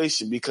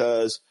situation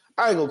because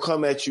I ain't gonna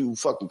come at you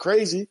fucking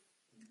crazy.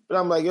 But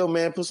I'm like, yo,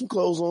 man, put some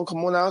clothes on,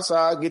 come on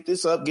outside, get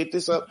this up, get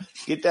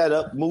that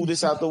up, move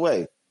this out the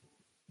way.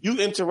 You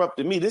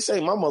interrupted me. This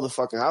ain't my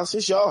motherfucking house.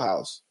 It's your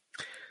house.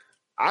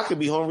 I could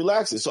be home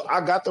relaxing. So I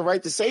got the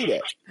right to say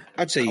that.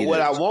 I'll tell you what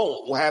I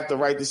won't have the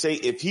right to say,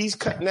 if he's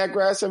cutting that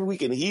grass every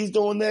week and he's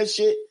doing that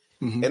shit,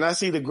 and I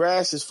see the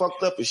grass is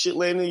fucked up and shit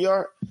laying in the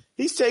yard,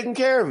 he's taking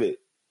care of it.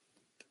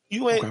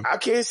 You ain't, okay. I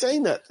can't say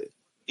nothing.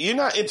 You're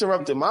not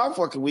interrupting my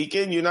fucking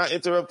weekend. You're not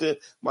interrupting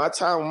my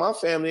time with my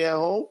family at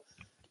home.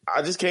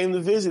 I just came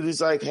to visit.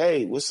 It's like,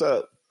 hey, what's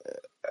up?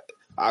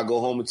 I go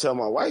home and tell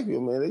my wife, yo,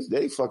 man,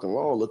 they fucking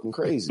wrong, looking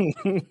crazy.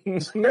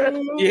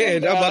 Yeah,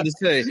 I'm about to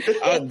say,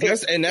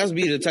 that's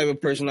me the type of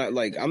person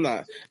I'm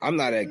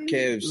not at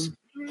Kev's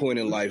point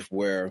in life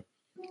where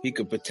he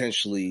could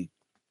potentially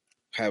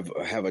have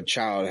a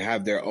child,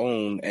 have their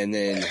own, and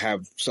then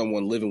have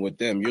someone living with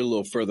them. You're a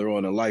little further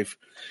on in life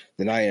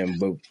than I am,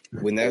 but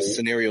when that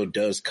scenario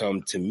does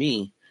come to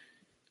me,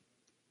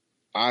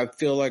 I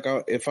feel like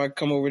if I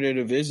come over there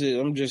to visit,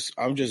 I'm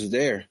just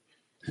there.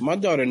 My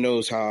daughter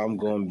knows how I'm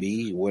going to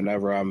be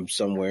whenever I'm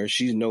somewhere.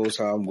 She knows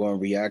how I'm going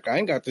to react. I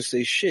ain't got to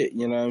say shit.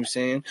 You know what I'm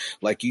saying?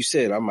 Like you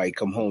said, I might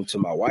come home to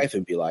my wife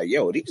and be like,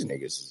 yo, these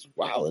niggas is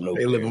wilding over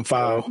there. They living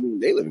foul.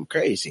 They living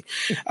crazy.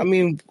 I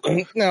mean,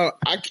 now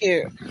I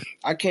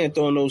can't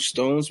throw no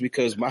stones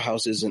because my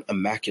house isn't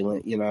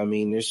immaculate. You know what I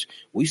mean?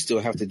 We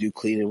still have to do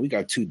cleaning. We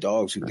got 2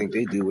 dogs who think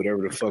they do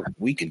whatever the fuck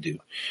we can do.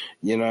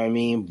 You know what I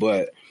mean?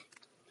 But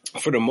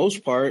for the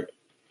most part,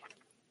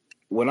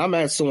 when I'm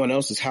at someone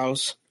else's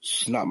house,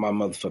 it's not my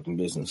motherfucking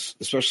business,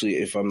 especially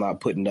if I'm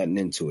not putting nothing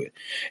into it.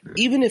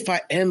 Even if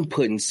I am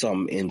putting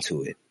something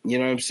into it, you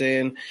know what I'm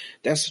saying?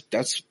 That's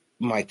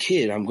my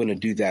kid. I'm going to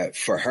do that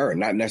for her,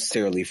 not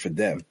necessarily for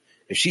them.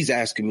 If she's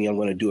asking me, I'm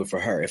going to do it for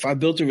her. If I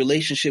built a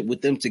relationship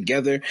with them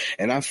together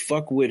and I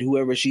fuck with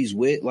whoever she's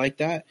with like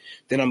that,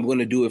 then I'm going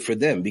to do it for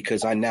them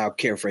because I now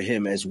care for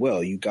him as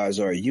well. You guys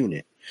are a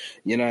unit.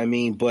 You know what I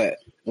mean? But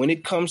when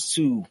it comes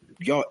to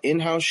y'all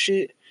in-house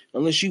shit,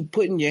 unless you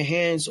putting your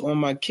hands on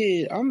my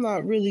kid, I'm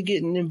not really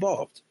getting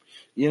involved.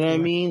 You know what I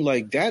mean?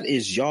 Like, that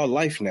is your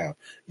life now.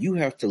 You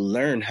have to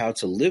learn how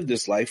to live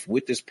this life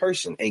with this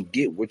person and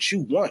get what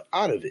you want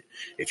out of it.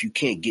 If you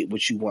can't get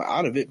what you want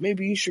out of it,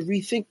 maybe you should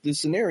rethink the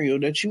scenario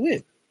that you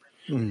in.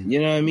 You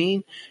know what I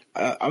mean?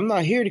 I'm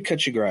not here to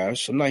cut your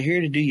grass. I'm not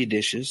here to do your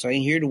dishes. I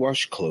ain't here to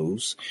wash your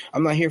clothes.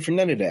 I'm not here for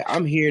none of that.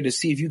 I'm here to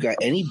see if you got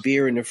any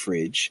beer in the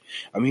fridge.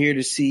 I'm here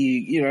to see,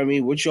 you know what I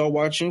mean, what y'all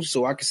watching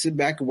so I can sit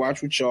back and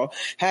watch with y'all,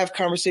 have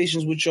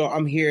conversations with y'all.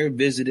 I'm here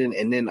visiting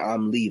and then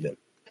I'm leaving.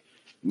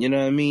 You know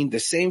what I mean? The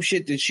same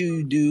shit that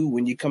you do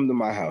when you come to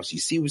my house. You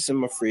see what's in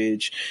my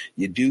fridge.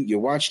 You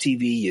watch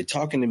TV. You're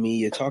talking to me.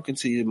 You're talking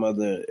to your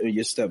mother or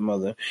your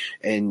stepmother,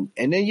 and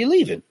then you're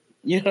leaving.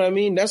 You know what I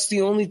mean? That's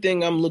the only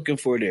thing I'm looking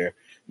for there.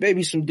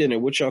 Maybe some dinner.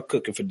 What y'all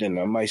cooking for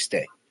dinner? I might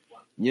stay.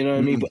 You know what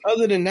I mean? But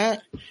other than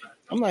that,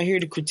 I'm not here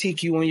to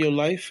critique you on your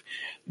life.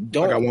 I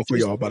got one for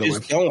y'all, by the way.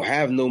 Don't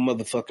have no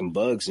motherfucking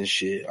bugs and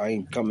shit. I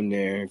ain't coming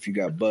there if you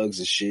got bugs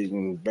and shit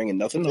and bringing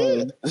nothing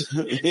home.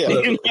 You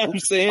know what I'm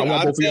saying?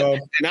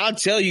 I'll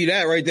tell you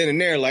that right then and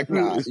there. Like,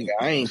 nah,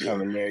 I ain't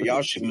coming there.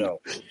 Y'all should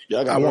know.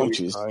 Y'all got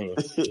roaches.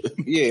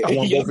 Yeah, I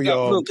want both of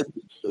y'all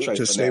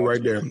to stay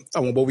right there. I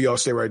want both of y'all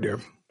to stay right there.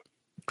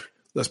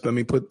 Let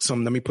me put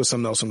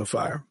something else on the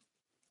fire.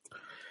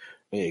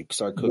 Hey,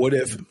 start cooking.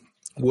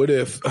 What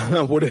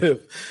if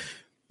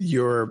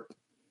you're,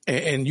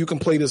 and you can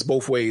play this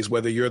both ways,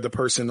 whether you're the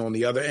person on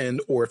the other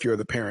end or if you're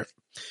the parent,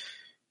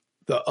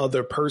 the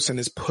other person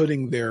is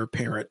putting their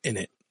parent in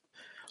it.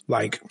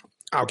 Like,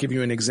 I'll give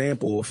you an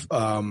example.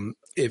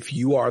 If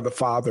you are the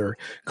father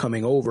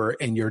coming over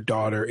and your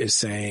daughter is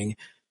saying,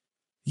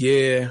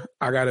 yeah,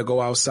 I got to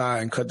go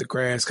outside and cut the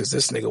grass because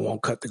this nigga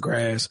won't cut the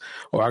grass,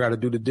 or I got to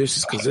do the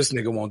dishes because this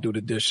nigga won't do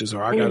the dishes,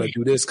 or I got to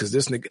do this because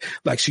this nigga,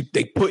 like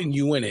they putting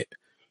you in it.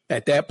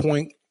 At that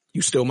point,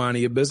 you still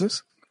minding your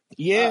business?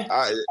 Yeah.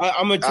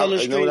 I'm going to tell her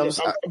straight up.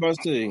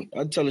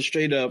 I'll tell her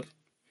straight up.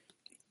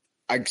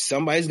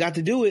 Somebody's got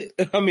to do it.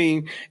 I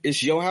mean,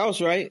 it's your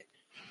house, right?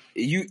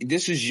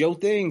 This is your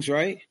things,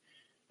 right?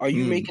 Are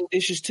you making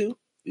dishes too?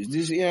 Is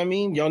this, you know what I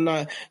mean? Y'all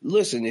not,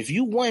 listen, if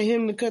you want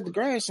him to cut the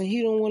grass and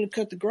he don't want to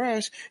cut the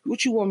grass,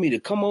 what you want me to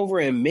come over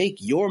and make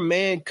your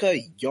man cut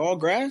y'all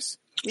grass?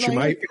 She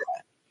might.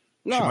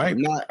 No,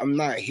 I'm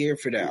not here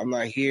for that. I'm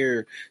not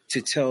here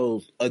to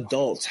tell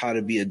adults how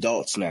to be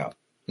adults now.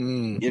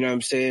 You know what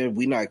I'm saying?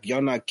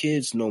 Y'all not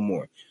kids no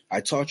more. I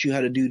taught you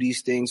how to do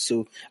these things.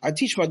 So I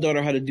teach my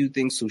daughter how to do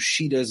things so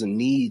she doesn't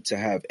need to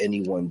have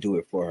anyone do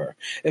it for her.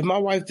 If my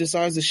wife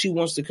decides that she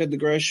wants to cut the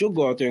grass, she'll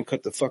go out there and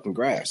cut the fucking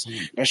grass.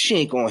 Now, she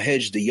ain't going to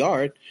hedge the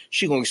yard.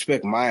 She going to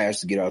expect my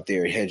ass to get out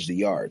there and hedge the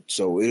yard.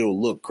 So it'll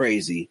look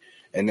crazy.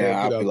 And then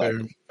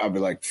I'll be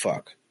like,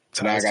 fuck.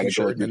 So now I got to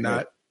go and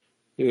not.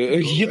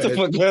 Get the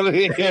fuck out of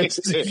here. Get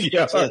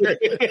the fuck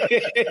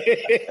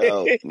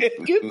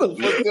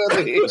out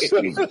of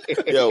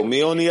here. Yo,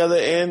 me on the other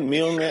hand,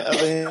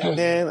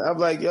 I'm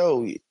like,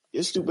 yo,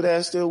 your stupid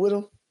ass still with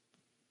him?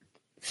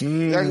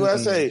 That's what I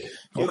say.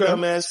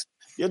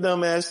 Your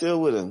dumb ass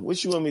still with him.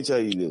 What you want me to tell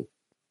you to do?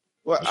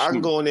 Well, I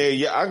can go in there,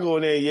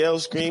 yell,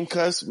 scream,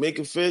 cuss, make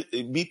it fit,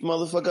 beat the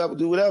motherfucker up,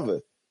 do whatever.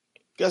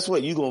 Guess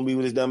what? You gonna be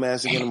with his dumb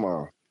ass again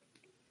tomorrow.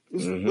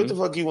 What the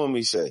fuck you want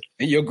me to say?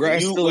 And your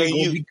grass still ain't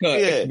gonna be cut.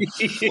 Yeah.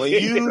 When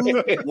you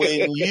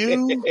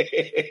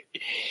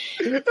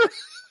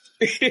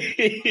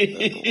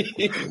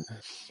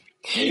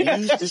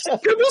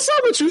what's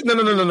up with you?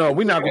 No.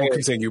 We're not gonna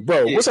continue,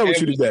 bro. What's up with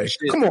you today?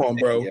 Come on,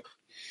 bro.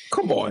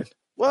 Come on.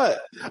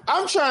 What?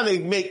 I'm trying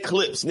to make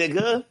clips,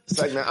 nigga. It's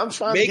like, man, I'm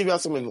trying to give y'all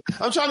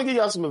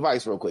some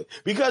advice real quick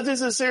because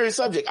this is a serious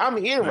subject. I'm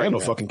here right now. I ain't no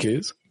fucking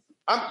kids.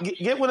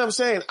 Get what I'm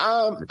saying?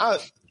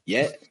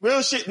 Yeah.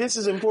 Real shit, this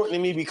is important to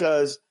me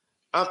because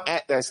I'm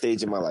at that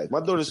stage in my life. My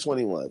daughter's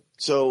 21.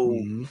 So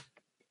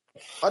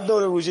my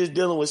daughter was just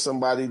dealing with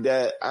somebody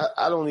that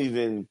I don't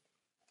even,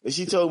 when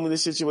she told me the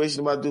situation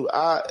about dude,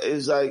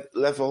 it's like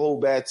left a whole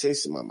bad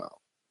taste in my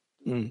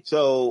mouth.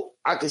 So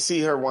I could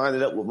see her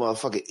winding up with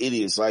motherfucking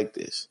idiots like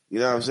this. You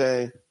know what I'm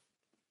saying?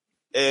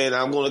 And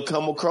I'm going to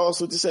come across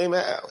with the same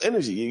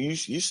energy.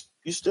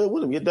 You still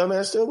with him. Your dumb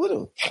ass still with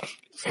him. What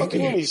the fuck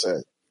you want me to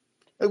say?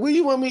 Like, what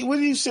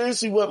do you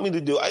seriously want me to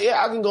do?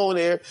 Yeah, I can go in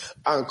there.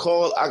 I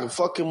can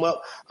fuck him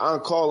up. I can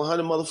call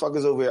 100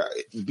 motherfuckers over here,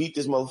 beat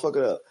this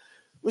motherfucker up.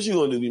 What you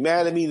gonna do? Be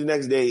mad at me the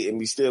next day and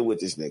be still with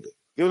this nigga?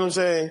 You know what I'm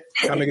saying?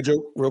 Can I make a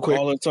joke real quick?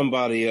 Calling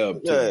somebody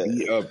up to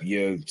beat up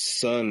your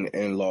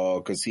son-in-law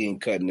because he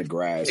ain't cutting the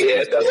grass.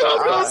 Yeah, that's what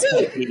I was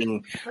gonna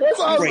say. That's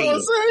what I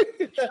was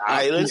gonna say.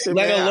 Right, listen,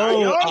 let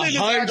alone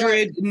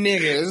 100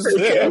 niggas.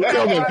 And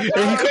he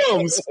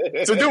comes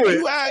to do it.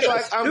 You act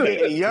like I'm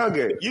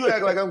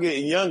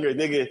getting younger.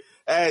 Nigga.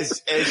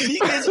 As she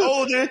gets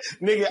older,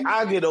 nigga,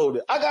 I get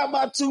older. I got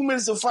about 2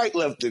 minutes of fight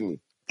left in me.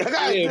 I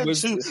got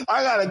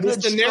a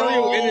good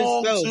scenario in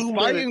itself.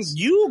 Fighting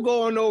you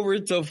going over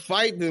to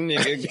fight the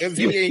nigga because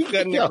he ain't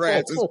cutting the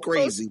grass is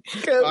crazy.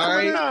 All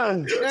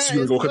right, so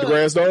you gonna go cut the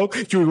grass, dog?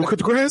 You gonna go cut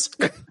the grass?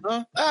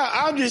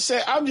 I'm just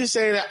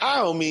saying that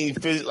I don't mean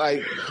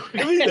like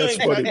if he ain't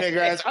cutting that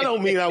grass, I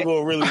don't mean I'm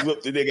gonna really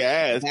whip the nigga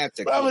ass.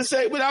 But I'm gonna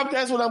say,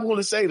 that's what I'm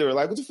gonna say to her.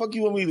 Like, what the fuck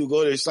you want me to do?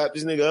 Go there, slap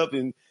this nigga up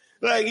and.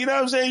 Like, you know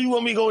what I'm saying? You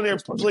want me to go in there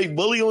and play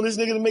bully on this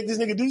nigga to make this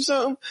nigga do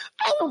something?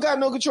 I don't got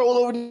no control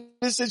over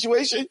this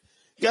situation.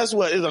 Guess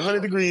what? It's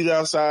 100 degrees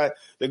outside.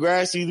 The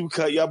grass needs to be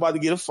cut. Y'all about to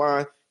get a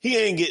fine. He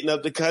ain't getting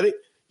up to cut it.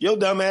 Your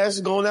dumb ass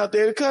is going out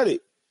there to cut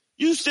it.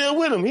 You still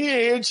with him. He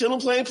ain't here chilling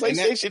playing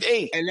PlayStation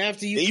 8. And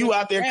after you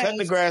out there cutting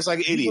the grass like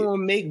an idiot. You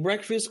gonna make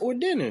breakfast or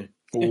dinner.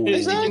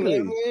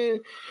 Exactly.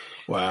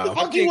 Wow.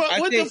 I think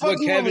what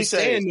Kevin's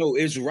saying, though,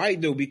 is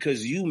right, though,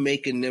 because you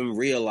making them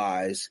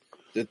realize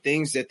the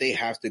things that they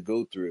have to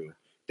go through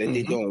that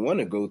they don't want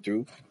to go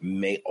through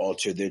may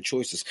alter their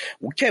choices.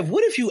 Well, Kev,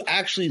 what if you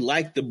actually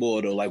like the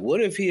boy, though? Like,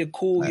 what if he a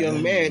cool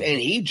young man and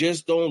he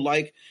just don't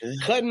like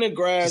cutting the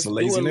grass,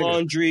 doing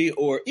laundry,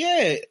 or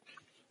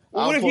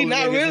what if he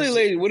not really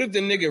lazy? What if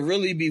the nigga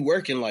really be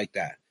working like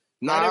that?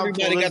 Not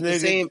everybody got the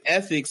same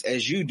ethics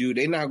as you do.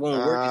 They're not going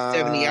to work a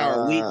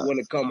 70-hour week when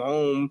they come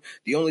home.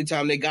 The only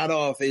time they got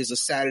off is a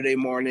Saturday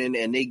morning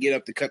and they get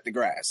up to cut the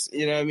grass.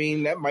 You know what I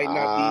mean? That might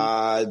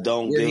not be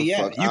don't where he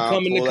at. You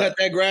coming to cut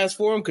that grass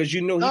for him because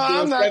you know he's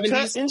doing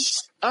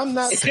 70s? I'm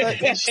not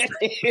cutting shit.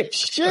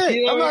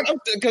 You know,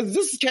 because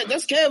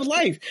that's Kev's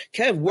life.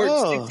 Kev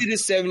works 60 to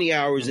 70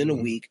 hours in a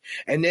week,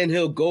 and then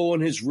he'll go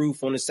on his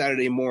roof on a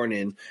Saturday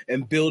morning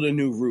and build a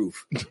new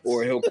roof,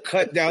 or he'll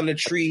cut down the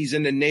trees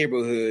in the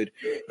neighborhood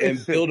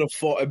and build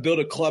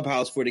a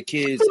clubhouse for the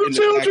kids in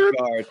the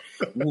backyard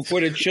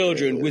for the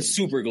children with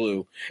super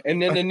glue.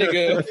 And then the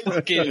nigga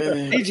fucking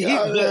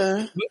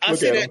I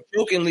say that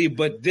jokingly,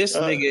 but this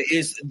nigga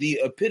is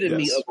the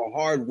epitome of a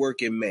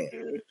hard-working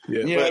man. Yeah.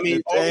 You know what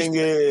I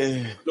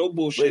mean? No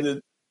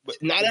bullshit. But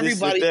not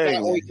everybody's got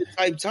all your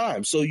type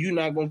time, so you're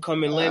not gonna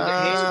come and lend a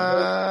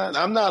hand.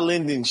 I'm not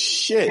lending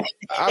shit.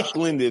 I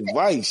lend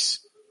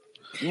advice.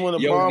 You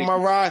want to borrow my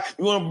ride?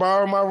 You want to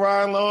borrow my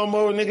riding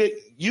lawnmower, nigga?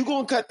 You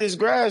gonna cut this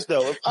grass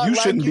though? You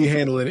shouldn't be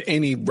handling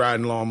any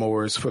riding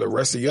lawnmowers for the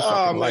rest of your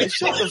fucking life.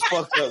 Shut the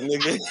fuck up,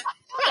 nigga.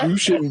 You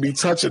shouldn't be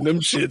touching them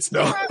shits,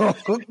 though. Them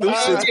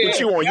shits put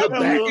you on your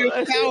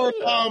back. Power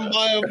bomb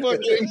by a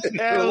fucking.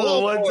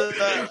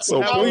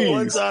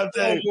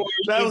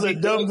 That was a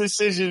dumb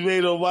decision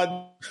made on my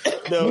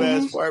dumb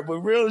ass part. But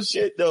real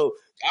shit though.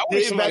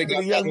 Get back to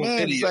the young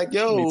man. It's like,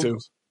 yo. Me too.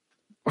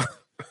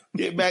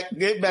 Get back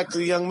to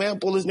the young man.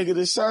 Pull this nigga to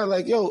the side.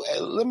 Like, yo,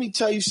 let me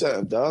tell you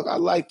something, dog. I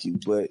like you,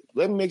 but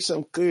let me make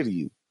something clear to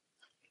you.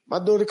 My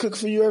daughter cook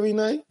for you every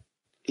night.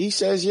 He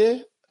says, yeah.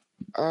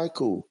 All right,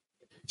 cool.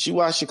 She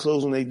wash your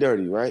clothes when they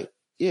dirty, right?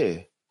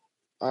 Yeah.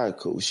 All right,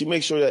 cool. She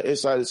makes sure that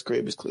inside this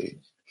crib is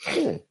clean.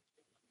 Yeah.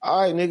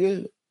 All right,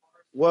 nigga.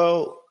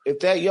 Well, if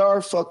that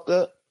yard fucked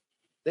up,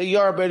 that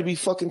yard better be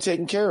fucking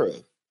taken care of.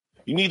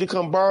 You need to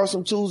come borrow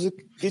some tools to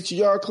get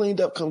your yard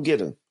cleaned up, come get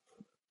them.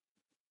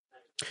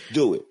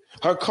 Do it.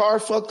 Her car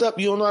fucked up,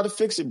 you don't know how to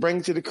fix it, bring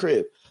it to the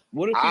crib.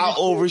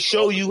 I'll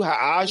show you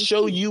how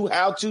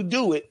to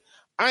do it.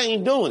 I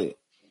ain't doing it.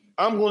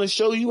 I'm going to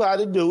show you how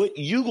to do it.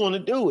 You going to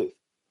do it.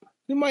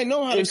 You might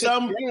know how to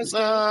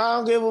I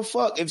don't give a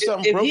fuck. If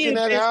something broke in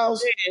that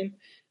house,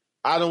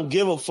 I don't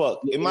give a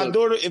fuck. If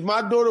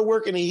my daughter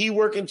working and he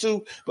working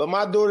too, but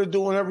my daughter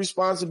doing her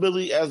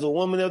responsibility as a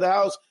woman of the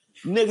house,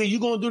 nigga, you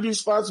gonna do the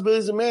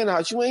responsibilities of man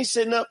house. You ain't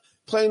sitting up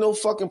playing no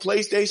fucking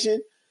PlayStation.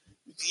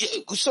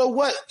 So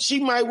what? She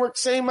might work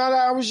the same amount of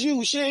hours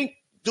you. She ain't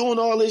doing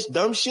all this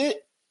dumb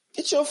shit.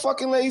 Get your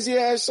fucking lazy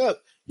ass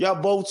up.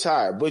 Y'all both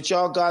tired, but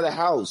y'all got a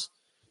house.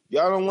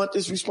 Y'all don't want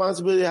this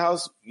responsibility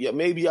house. Yeah,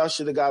 maybe y'all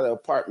should have got an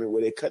apartment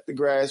where they cut the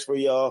grass for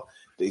y'all.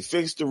 They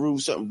fix the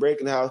roof, something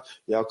breaking the house.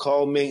 Y'all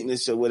call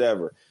maintenance or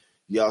whatever.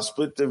 Y'all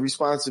split the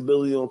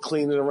responsibility on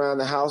cleaning around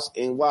the house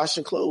and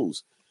washing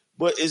clothes.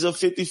 But it's a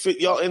 50-50.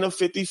 Y'all in a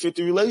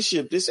 50-50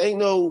 relationship. This ain't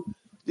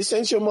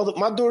your mother.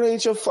 My daughter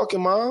ain't your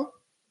fucking mom.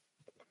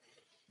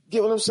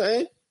 Get what I'm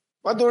saying?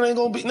 My daughter ain't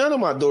gonna be, none of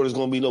my daughters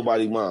gonna be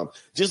nobody's mom.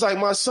 Just like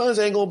my sons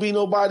ain't gonna be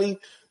nobody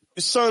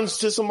sons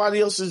to somebody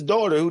else's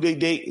daughter who they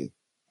dating.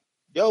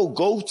 Yo,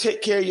 go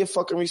take care of your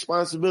fucking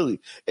responsibility.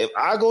 If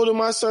I go to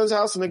my son's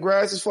house and the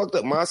grass is fucked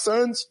up, my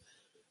sons,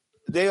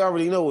 they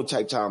already know what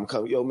type of time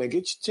coming. Yo, man,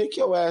 take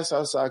your ass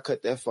outside,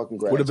 cut that fucking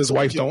grass. What if his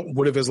wife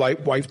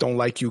don't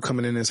like you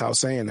coming in his house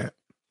saying that?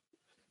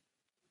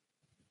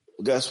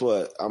 Guess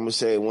what? I'm gonna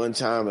say it one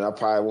time, and I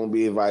probably won't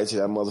be invited to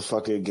that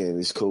motherfucker again.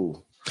 It's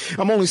cool.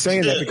 I'm only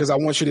saying that because I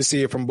want you to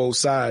see it from both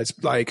sides,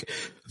 like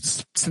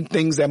some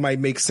things that might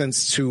make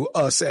sense to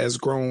us as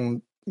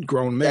grown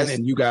men,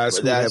 and you guys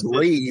who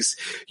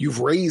you've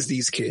raised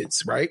these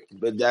kids, right?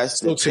 But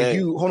that's so to thing.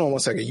 You. Hold on one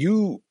second.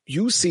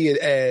 You see it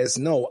as,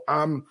 no,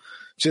 I'm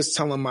just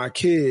telling my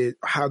kid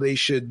how they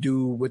should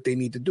do what they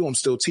need to do. I'm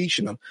still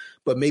teaching them,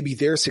 but maybe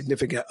their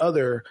significant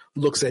other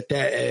looks at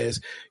that as,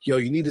 yo,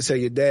 you need to tell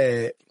your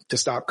dad to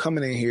stop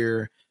coming in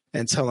here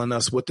and telling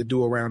us what to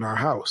do around our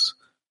house.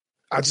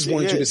 I just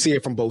wanted you to see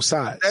it from both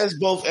sides. That's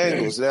both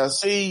angles. Now,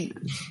 see,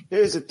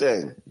 here's the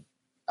thing.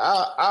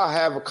 I'll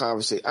have a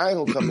conversation. I ain't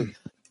gonna come in.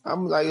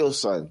 I'm like, yo,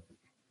 son,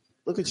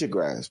 look at your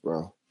grass,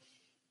 bro.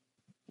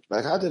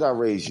 Like, how did I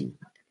raise you?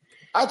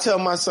 I tell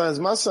my sons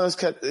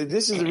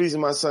this is the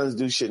reason my sons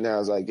do shit now.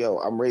 Is like, yo,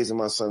 I'm raising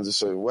my sons a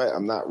certain way.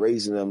 I'm not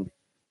raising them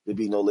to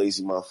be no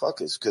lazy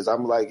motherfuckers. Cause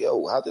I'm like,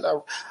 yo, I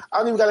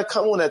don't even got to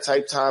come on that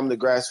type time the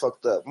grass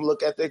fucked up. I'm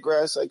look at that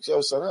grass like, yo,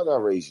 son, how did I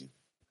raise you?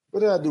 What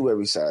did I do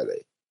every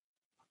Saturday?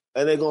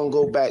 And they're going to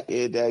go back,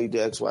 yeah, daddy, the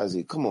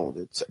XYZ. Come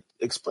on,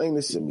 explain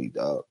this to me,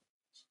 dog.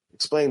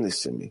 Explain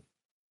this to me.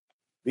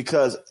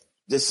 Because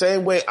the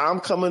same way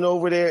I'm coming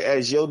over there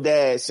as your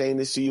dad, saying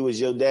this to you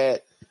as your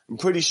dad, I'm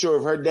pretty sure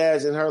if her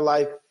dad's in her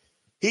life,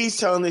 he's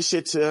telling this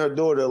shit to her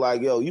daughter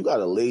like, yo, you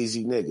got a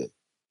lazy nigga.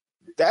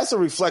 That's a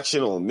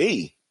reflection on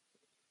me.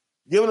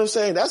 You know what I'm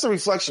saying? That's a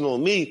reflection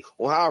on me,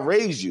 on how I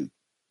raised you.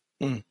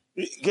 You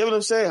get what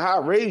I'm saying?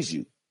 How I raised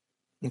you.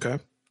 Okay.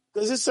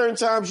 Because there's certain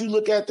times you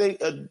look at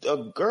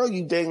a girl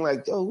you dating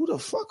like, yo,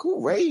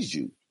 who raised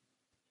you?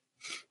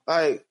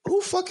 Like, who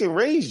fucking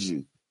raised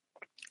you?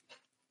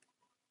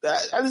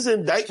 That is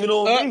an indictment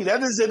on me.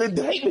 That is an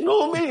indictment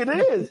on me. It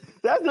is.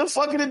 That's a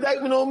fucking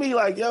indictment on me.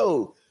 Like,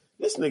 yo,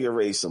 this nigga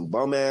raised some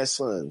bum ass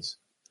sons.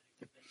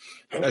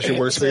 That's your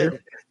worst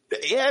fear?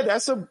 Yeah,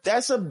 that's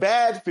a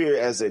bad fear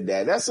as a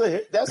dad. That's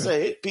a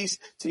hit piece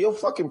to your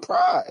fucking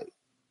pride.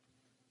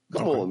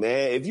 Come on,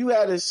 man. If you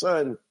had a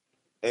son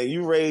and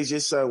you raised your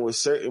son with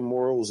certain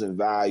morals and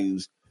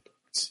values,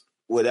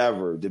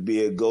 whatever, to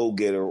be a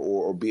go-getter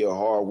or be a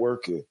hard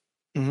worker,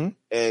 and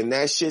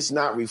that shit's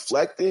not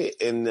reflected,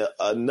 and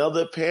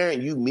another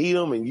parent, you meet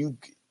them and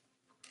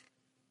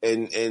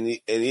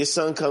your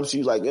son comes to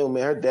you like, yo,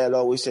 man, her dad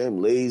always said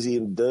I'm lazy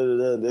and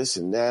this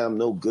and that, I'm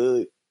no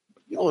good.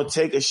 You're going to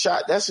take a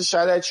shot. That's a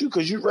shot at you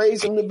because you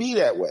raised him to be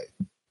that way.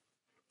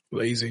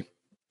 Lazy.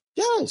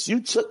 Yes,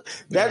 you took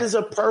that is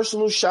a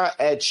personal shot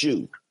at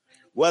you,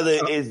 whether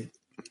it's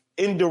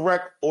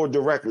indirect or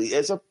directly.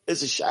 It's a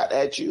shot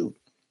at you.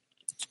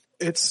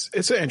 It's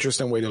an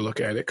interesting way to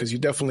look at it because you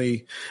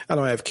definitely. I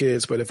don't have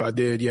kids, but if I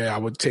did, I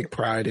would take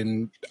pride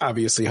in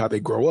obviously how they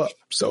grow up.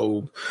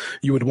 So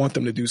you would want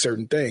them to do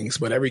certain things,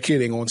 but every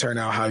kid ain't gonna turn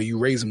out how you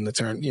raise them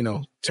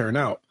to turn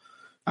out.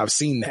 I've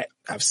seen that.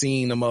 I've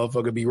seen a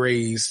motherfucker be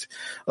raised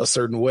a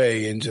certain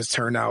way and just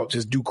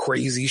do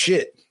crazy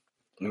shit.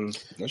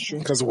 That's true.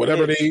 Because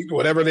however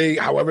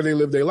they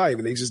live their life,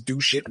 they just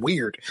do shit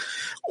weird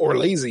or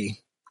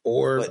lazy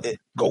or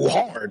go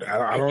hard.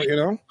 I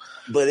don't,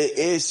 But it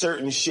is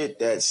certain shit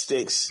that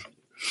sticks.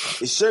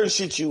 It's certain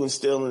shit you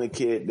instill in a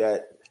kid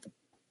that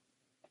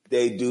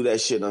they do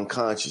that shit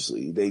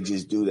unconsciously. They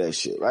just do that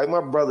shit. Like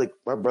my brother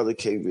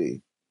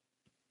KV.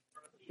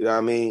 You know what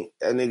I mean?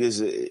 That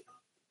nigga's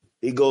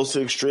he goes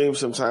to extremes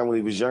sometime when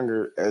he was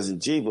younger as a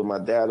G, but my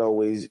dad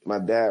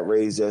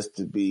raised us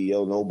to be,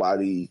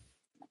 nobody's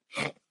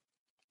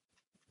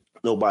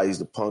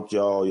the punk,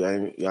 y'all.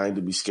 Y'all ain't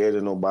to be scared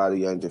of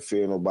nobody. Y'all ain't to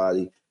fear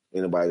nobody.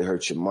 Ain't nobody to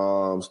hurt your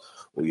moms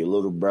or your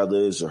little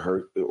brothers or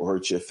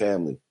hurt your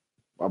family.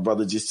 My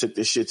brother just took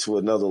this shit to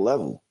another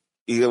level.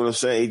 You know what I'm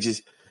saying?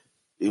 He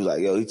was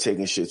like, yo, he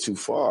taking shit too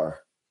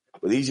far.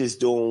 But he's just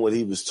doing what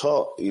he was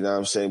taught. You know what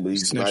I'm saying? But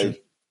he's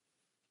like,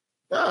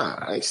 nah,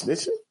 I ain't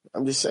snitching.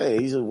 I'm just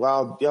saying he's a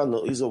wild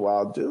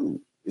dude.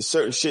 It's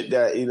certain shit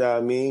that, you know what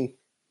I mean?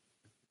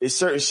 It's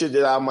certain shit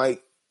that I might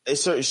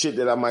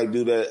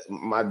do that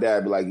my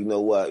dad be like, you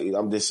know what?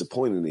 I'm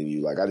disappointed in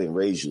you. Like, I didn't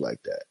raise you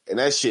like that. And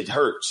that shit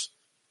hurts.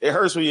 It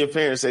hurts when your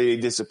parents say they're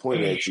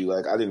disappointed at you.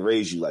 Like, I didn't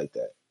raise you like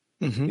that.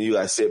 Mm-hmm. And you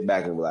got to sit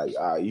back and be like,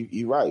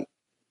 you right.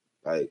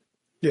 Like,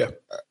 yeah.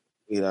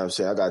 You know what I'm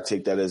saying? I got to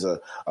take that as a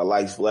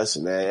life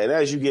lesson, man. And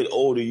as you get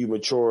older, you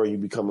mature and you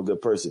become a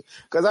good person.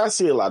 Because I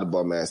see a lot of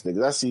bum ass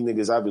niggas. I see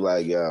niggas, I be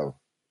like, yo,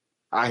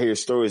 I hear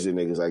stories of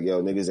niggas like,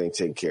 yo, niggas ain't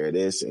taking care of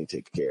this, ain't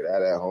taking care of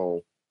that at home.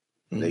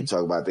 Mm-hmm. They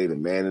talk about they the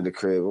man in the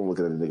crib. I'm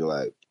looking at the nigga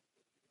like,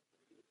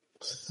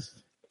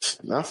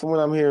 not from what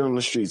I'm hearing on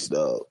the streets,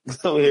 dog.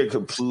 I'm hearing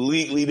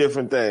completely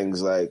different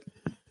things. Like,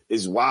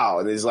 it's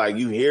wild. And it's like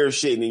you hear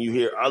shit and then you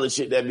hear other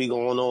shit that be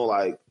going on,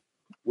 like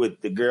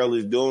what the girl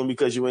is doing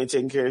because you ain't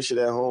taking care of shit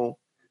at home.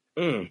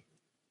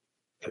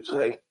 It's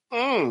like, you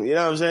know what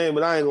I'm saying?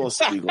 But I ain't gonna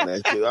speak on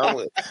that shit.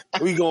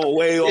 We going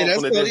way off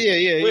on a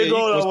different. We're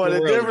going off on a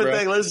different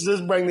thing. Let's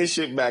just bring this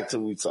shit back to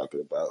what we talking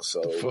about.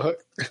 So, fuck.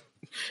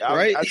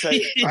 Right? I tell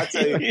you, it's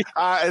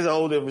a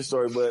whole different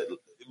story. But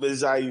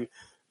it's how you.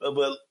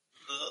 But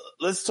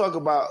let's talk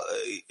about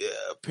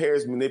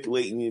parents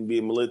manipulating you and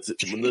being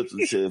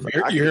manipulative.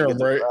 You hear him,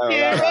 right?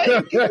 Yeah,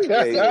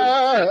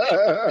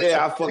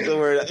 I fucked the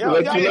word. You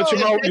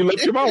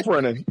let your mouth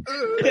running.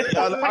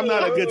 I'm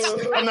not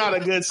a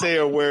good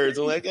sayer of words.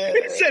 I'm like,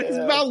 he said his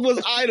mouth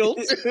was idle.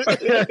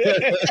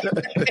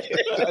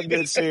 A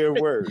good sayer of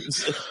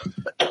words.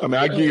 I mean,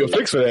 I give you a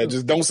fix for that.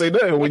 Just don't say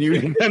nothing when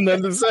you have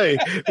nothing to say.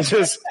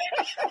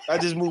 I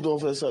just moved on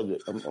for the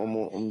subject.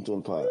 I'm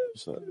doing pod.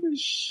 So.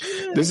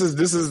 This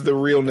is the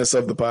realness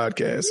of the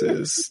podcast.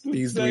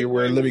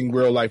 We're living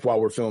real life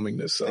while we're filming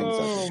this. So.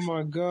 Oh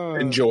my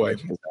god! Enjoy.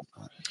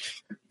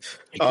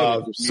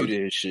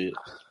 Shit.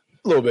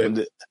 A little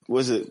bit.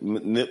 Was it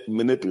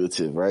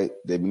manipulative? Right?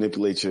 They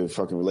manipulate your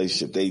fucking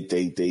relationship. They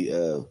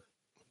do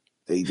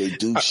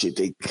shit.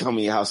 They come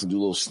in your house and do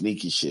little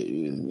sneaky shit.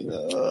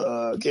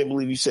 I can't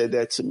believe you said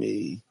that to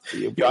me.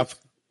 Yeah,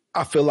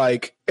 I feel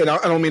like, and I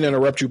don't mean to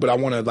interrupt you, but I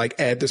want to like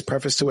add this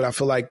preface to it. I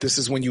feel like this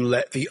is when you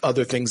let the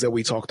other things that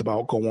we talked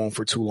about go on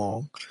for too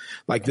long.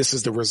 Like this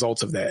is the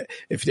result of that.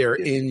 If they're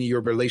in your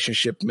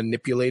relationship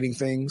manipulating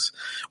things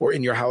or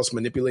in your house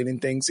manipulating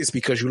things, it's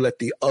because you let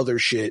the other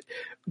shit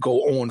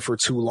go on for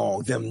too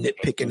long. Them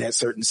nitpicking at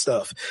certain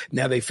stuff.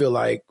 Now they feel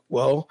like,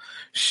 well,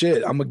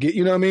 shit, I'm gonna get,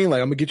 you know what I mean?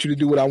 Like I'm gonna get you to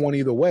do what I want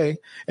either way.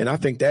 And I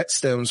think that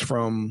stems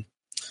from,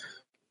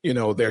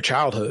 their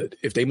childhood.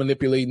 If they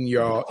manipulating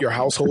your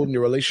household and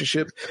your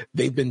relationship,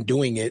 they've been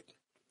doing it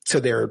to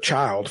their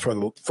child for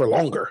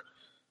longer.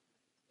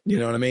 You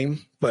know what I mean?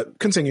 But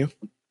continue.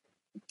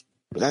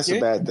 But that's a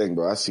bad thing,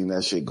 bro. I seen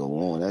that shit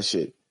go on. That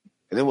shit,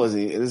 and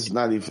it's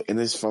not even, and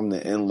it's from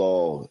the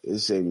in-law.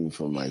 It's even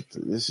from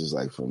this is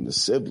like from the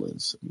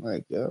siblings. I'm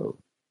like, yo,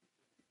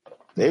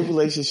 their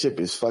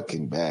relationship is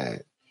fucking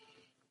bad.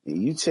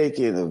 And you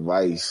taking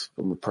advice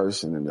from a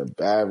person in a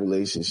bad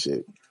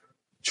relationship,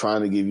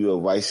 trying to give you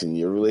advice in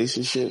your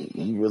relationship,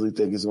 you really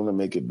think it's going to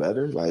make it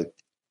better? Like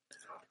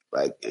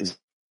it's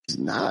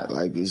not.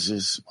 Like, it's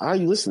just, why are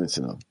you listening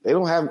to them? They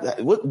don't have,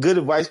 what good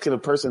advice can a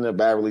person in a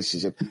bad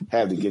relationship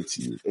have to give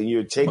to you? And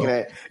you're taking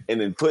that and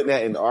then putting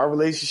that in our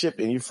relationship,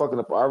 and you're fucking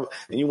up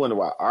and you wonder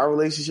why our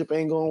relationship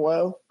ain't going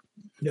well?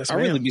 Yes, I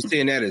really be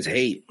seeing that as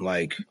hate.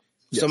 Like,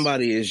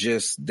 somebody is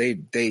just,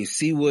 they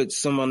see what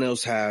someone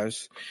else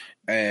has,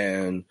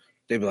 and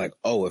they be like,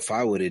 oh, if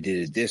I would have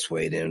did it this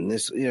way, then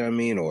this, you know what I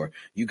mean? Or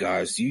you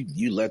guys,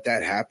 you let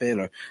that happen.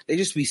 Or they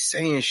just be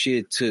saying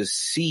shit to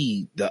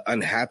see the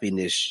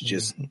unhappiness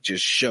just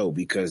show,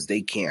 because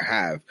they can't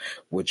have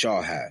what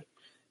y'all had.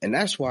 And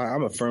that's why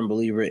I'm a firm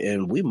believer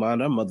in we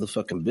mind our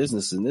motherfucking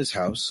business in this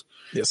house.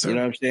 Yes, sir. You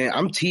know what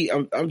I'm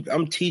saying?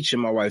 I'm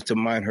teaching my wife to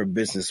mind her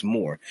business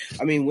more.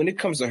 I mean, when it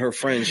comes to her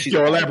friends, she's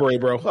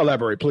elaborate, bro.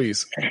 Elaborate,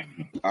 please.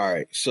 All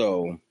right.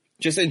 So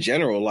just in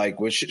general, like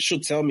when she'll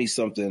tell me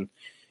something,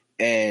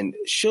 and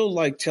she'll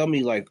like tell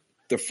me like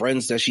the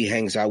friends that she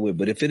hangs out with.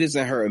 But if it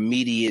isn't her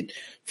immediate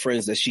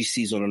friends that she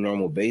sees on a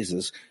normal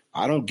basis,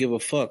 I don't give a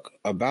fuck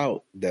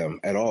about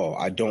them at all.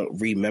 I don't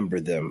remember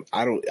them.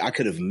 I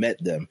could have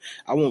met them.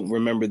 I won't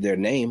remember their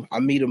name. I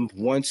meet them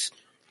once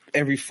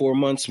every 4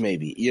 months,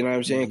 maybe. You know what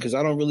I'm saying? Because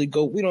I don't really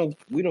go.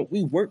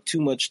 We work too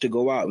much to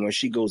go out. And when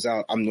she goes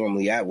out, I'm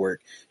normally at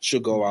work.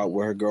 She'll go out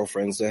with her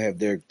girlfriends that have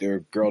their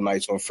girl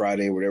nights on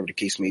Friday, whatever the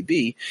case may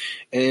be.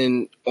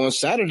 And on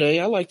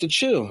Saturday, I like to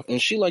chill.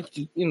 And she like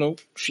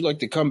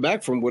to come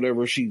back from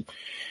whatever she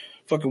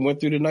fucking went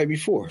through the night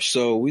before.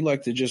 So we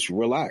like to just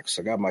relax.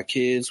 I got my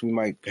kids. We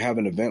might have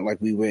an event like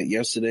we went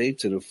yesterday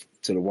to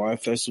the wine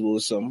festival or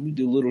something. We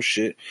do little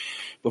shit.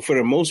 But for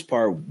the most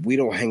part, we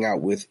don't hang out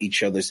with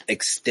each other's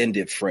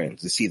extended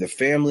friends. It's either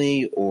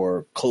family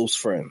or close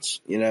friends.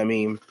 You know what I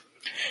mean?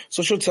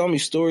 So she'll tell me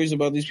stories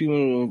about these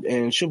people,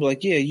 and she'll be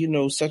like, yeah, you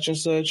know, such and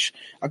such.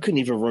 I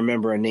couldn't even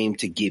remember a name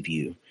to give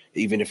you,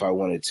 even if I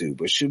wanted to.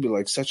 But she'll be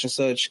like, such and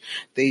such,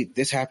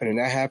 this happened and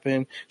that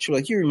happened. She'll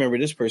be like, you remember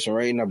this person,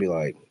 right? And I'll be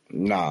like,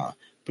 nah,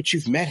 but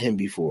you've met him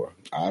before.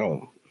 I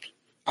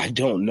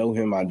don't know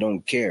him. I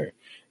don't care.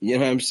 You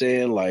know what I'm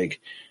saying? Like,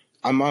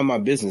 I'm on my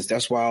business.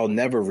 That's why I'll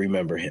never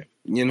remember him.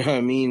 You know what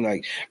I mean?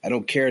 Like, I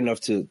don't care enough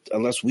to,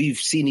 unless we've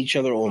seen each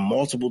other on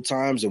multiple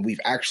times and we've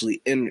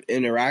actually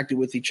interacted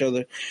with each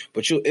other.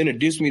 But you'll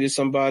introduce me to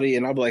somebody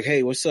and I'll be like,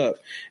 hey, what's up?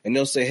 And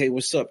they'll say, hey,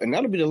 what's up? And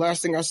that'll be the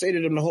last thing I say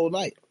to them the whole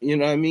night. You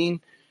know what I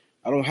mean?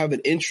 I don't have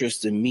an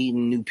interest in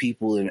meeting new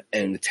people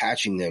and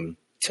attaching them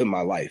to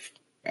my life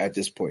at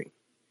this point.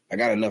 I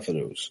got enough of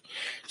those.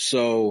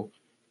 So,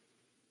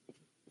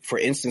 for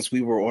instance,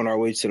 we were on our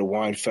way to the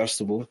wine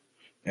festival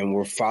and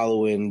we're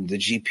following the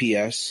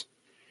GPS.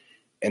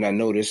 And I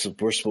noticed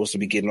we're supposed to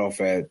be getting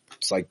off at,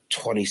 it's like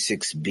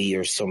 26B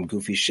or some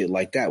goofy shit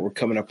like that. We're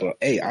coming up on,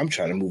 hey, I'm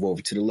trying to move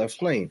over to the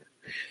left lane.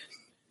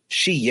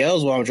 She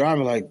yells while I'm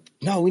driving like,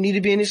 no, we need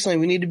to be in this lane.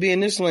 We need to be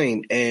in this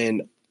lane.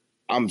 And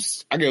I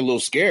get a little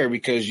scared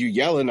because you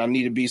yelling, I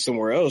need to be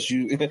somewhere else.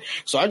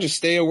 So I just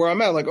stay where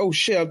I'm at. Like, oh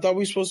shit, I thought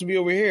we were supposed to be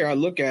over here. I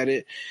look at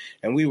it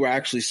and we were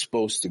actually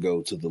supposed to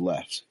go to the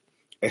left.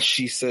 And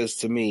she says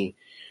to me,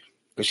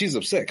 because she's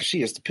upset because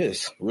she has to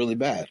piss really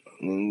bad.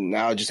 And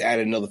now I just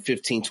added another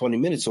 15, 20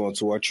 minutes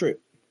onto our trip.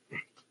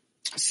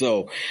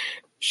 So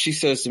she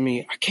says to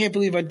me, I can't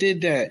believe I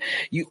did that.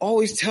 You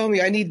always tell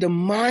me I need to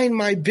mind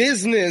my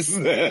business.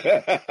 See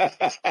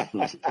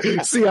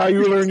how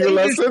you learn your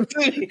lesson?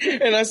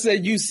 And I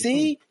said, you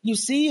see,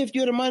 if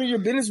you had minded your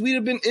business, we'd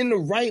have been in the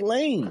right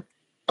lane.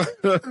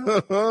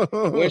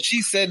 When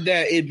she said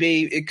that,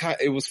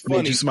 it was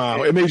funny.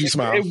 It made you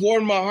smile. It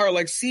warmed my heart.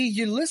 Like, see,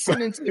 you're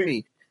listening to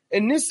me.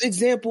 And this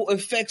example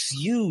affects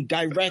you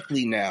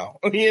directly now.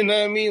 You know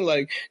what I mean?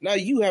 Like, now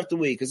you have to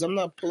wait because I'm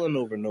not pulling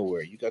over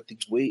nowhere. You got to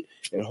wait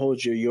and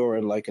hold your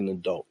urine like an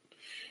adult.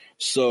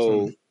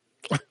 So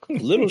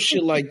little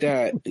shit like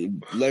that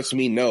lets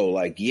me know,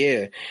 like,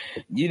 yeah,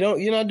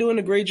 you're not doing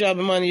a great job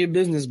of minding your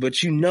business,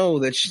 but you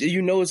know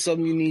it's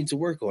something you need to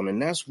work on.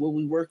 And that's what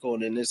we work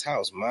on in this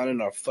house, minding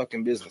our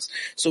fucking business.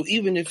 So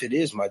even if it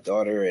is my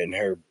daughter and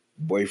her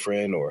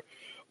boyfriend or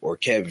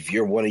Kev, if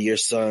you're one of your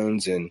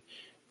sons and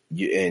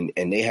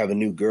they have a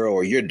new girl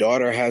or your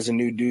daughter has a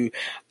new dude,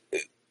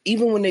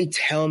 even when they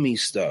tell me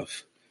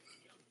stuff,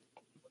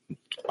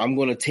 I'm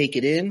going to take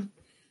it in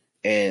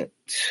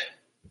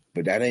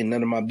but that ain't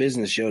none of my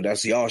business, yo.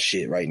 That's y'all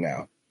shit right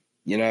now.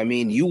 You know what I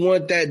mean? You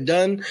want that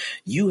done.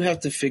 You have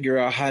to figure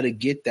out how to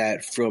get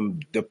that from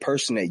the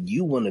person that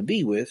you want to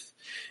be with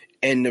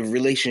and the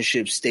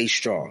relationship stay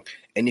strong.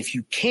 And if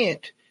you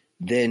can't,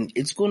 then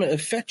it's going to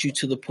affect you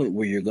to the point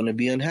where you're going to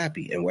be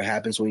unhappy. And what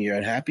happens when you're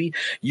unhappy?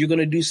 You're going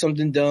to do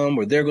something dumb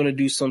or they're going to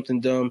do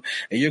something dumb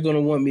and you're going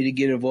to want me to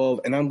get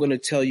involved. And I'm going to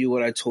tell you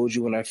what I told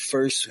you when I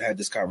first had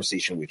this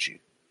conversation with you.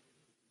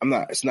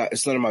 It's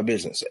none of my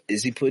business.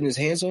 Is he putting his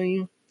hands on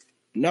you?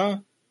 Nah.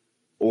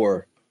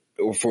 Or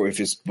for if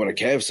it's one of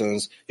Kev's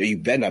sons, you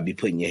better not be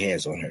putting your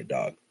hands on her,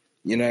 dog.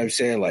 You know what I'm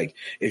saying? Like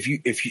if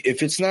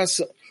it's not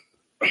so,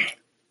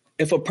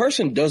 if a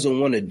person doesn't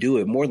want to do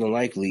it, more than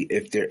likely,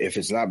 if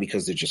it's not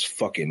because they're just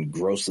fucking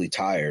grossly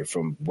tired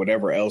from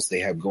whatever else they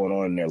have going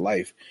on in their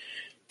life,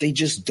 they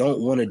just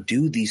don't want to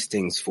do these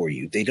things for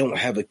you. They don't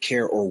have a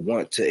care or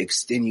want to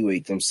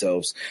extenuate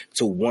themselves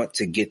to want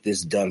to get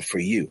this done for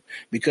you.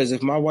 Because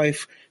if my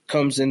wife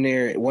comes in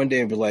there one day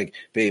and be like,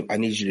 babe, I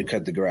need you to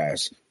cut the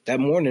grass. That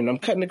morning, I'm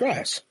cutting the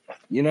grass.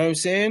 You know what I'm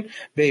saying?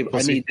 Babe,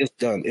 I need this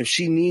done. If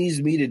she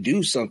needs me to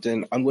do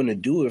something, I'm going to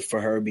do it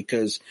for her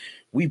because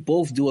we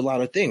both do a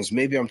lot of things.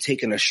 Maybe I'm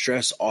taking the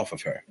stress off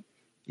of her.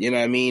 You know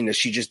what I mean? That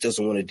she just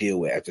doesn't want to deal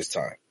with at this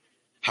time.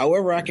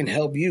 However, I can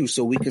help you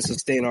so we can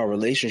sustain our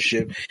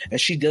relationship. And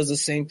she does the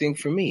same thing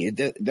for me.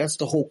 That's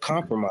the whole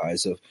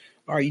compromise of,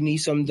 all right, you need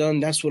something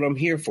done. That's what I'm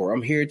here for.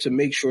 I'm here to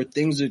make sure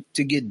things are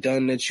to get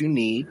done that you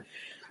need.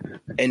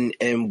 And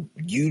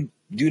you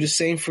do the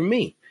same for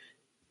me.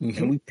 Mm-hmm.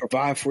 And we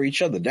provide for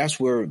each other. That's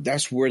where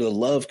the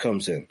love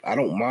comes in. I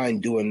don't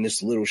mind doing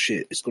this little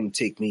shit. It's going to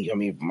take me,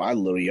 my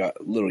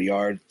little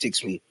yard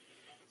takes me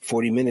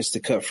 40 minutes to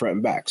cut front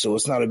and back. So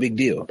it's not a big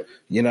deal.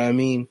 You know what I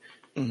mean?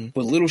 Mm-hmm.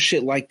 But little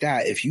shit like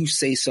that, if you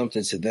say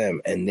something to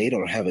them and they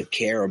don't have a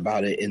care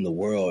about it in the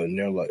world and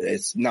they're like,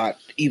 it's not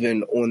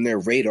even on their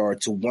radar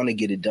to want to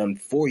get it done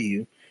for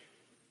you,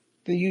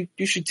 then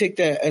you should take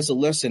that as a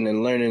lesson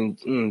and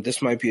learning,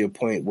 this might be a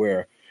point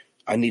where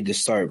I need to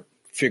start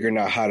figuring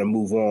out how to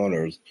move on,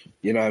 or,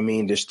 you know what I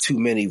mean? There's too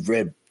many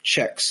red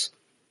checks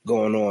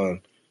going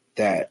on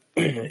that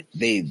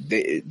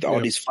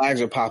all these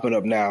flags are popping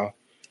up now.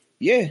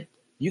 Yeah,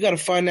 you got to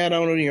find that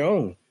out on your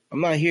own. I'm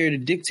not here to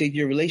dictate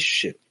your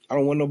relationship. I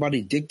don't want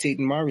nobody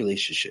dictating my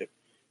relationship.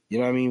 You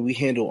know what I mean? We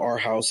handle our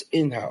house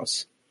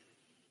in-house.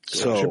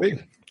 So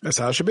that's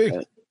how it should be.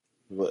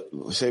 But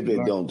say they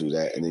don't do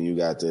that, and then you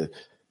got the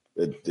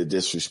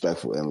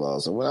disrespectful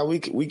in-laws. And when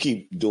we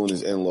keep doing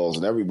this in-laws,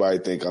 and everybody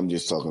think I'm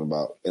just talking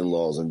about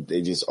in-laws, and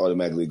they just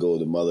automatically go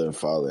to mother and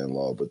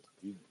father-in-law. But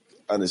you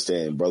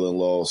understand,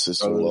 brother-in-law,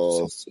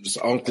 sister-in-law,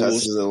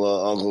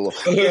 cousins-in-law, uncle-in-law.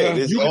 Yeah,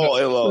 it's all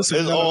in-law. It's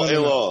all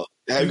in-law.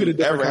 Have you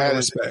ever had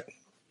respect?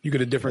 You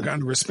get a different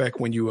kind of respect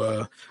when you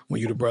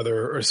the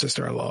brother or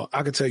sister-in-law.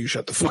 I can tell you,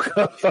 shut the fuck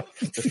up. I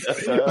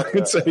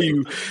can tell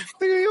you,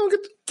 nigga, you don't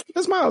get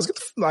that's my house.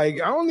 I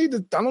don't need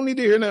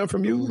to hear nothing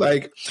from you.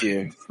 Like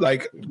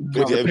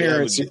the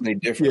parents,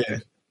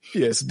 different.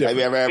 Yeah, it's different. Have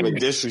you ever had a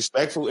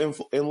disrespectful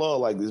in-law?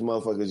 Like this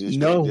motherfucker just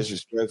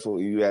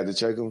disrespectful. You had to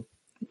check him.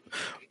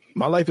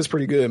 My life is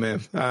pretty good,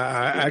 man.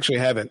 I actually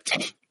haven't.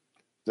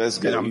 That's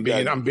good.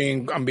 And I'm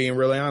being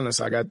really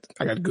honest. I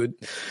got good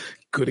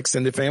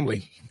extended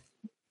family.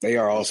 They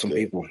are awesome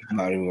people. I'm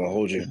not even gonna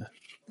hold you.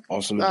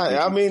 Awesome.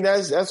 I mean,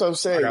 that's what I'm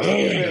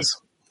saying.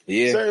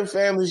 Yeah. Certain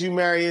families you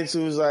marry into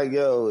is like,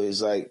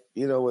 it's like,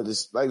 you know what?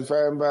 It's like if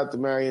I'm about to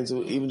marry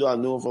into, even though I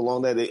knew them for a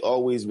long time, they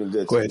always been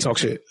good. Go ahead, talk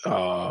shit.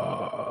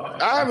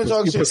 I haven't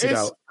talked shit.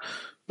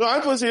 No,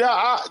 I'm pussy it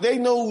out. They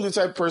know the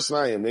type of person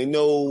I am. They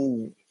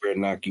know. Better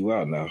knock you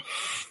out now.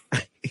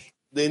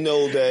 They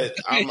know that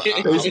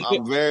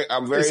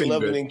I'm very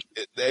loving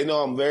and they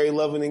know I'm very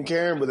loving and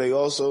caring, but they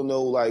also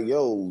know like,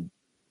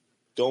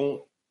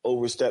 don't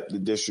overstep the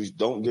disrespect.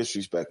 Don't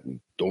disrespect me.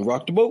 Don't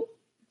rock the boat.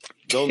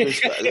 Don't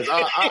disrespect.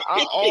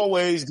 I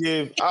always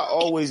give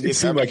it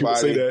seemed like you would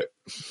say that.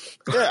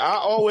 Yeah, I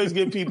always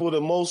give people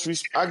the most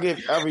respect. I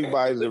give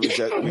everybody the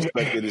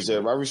respect they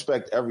deserve. I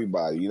respect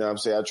everybody. You know what I'm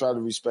saying? I try to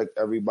respect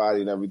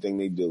everybody and everything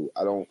they do.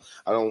 I don't.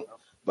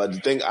 But the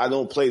thing, I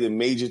don't play the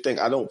major thing.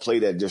 I don't play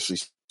that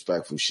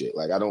disrespectful shit.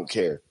 Like I don't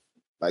care.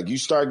 Like you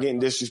start getting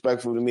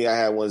disrespectful to me, I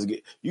had ones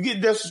you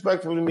get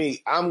disrespectful to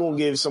me, I'm gonna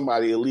give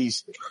somebody at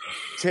least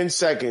 10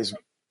 seconds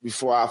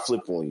before I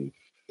flip on you.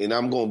 And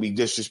I'm gonna be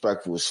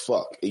disrespectful as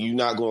fuck. And you're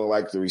not gonna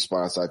like the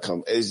response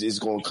it's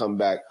gonna come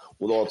back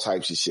with all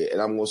types of shit.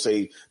 And I'm gonna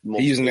say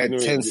using that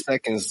 10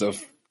 seconds to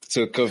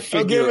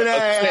configure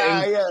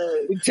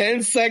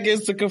 10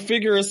 seconds to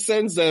configure a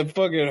sentence that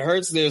fucking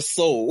hurts their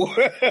soul.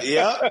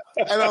 Yeah.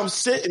 And I'm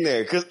sitting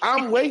there because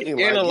I'm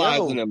waiting.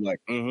 Analyzing them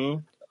like,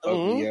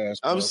 yes,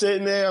 I'm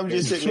sitting there. I'm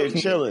just sitting there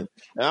chilling,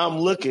 and I'm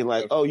looking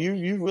like, oh,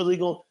 you really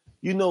gonna,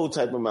 you know what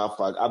type of mouth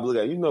I look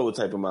at, you know what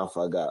type of mouth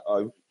I got.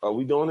 Are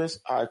we doing this?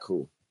 All right,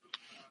 cool.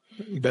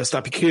 You better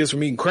stop your kids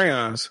from eating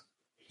crayons.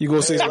 You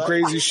gonna say some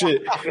crazy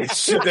shit?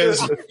 Shit that's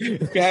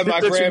have my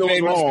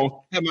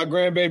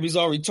grandbabies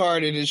all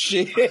retarded and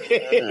shit.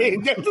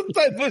 That's the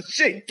type of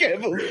shit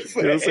Kevin was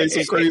saying. You'll say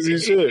some crazy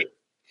shit.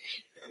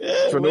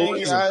 Yeah, for no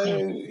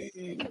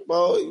reason.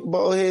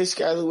 Bald head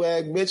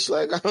scallywag bitch.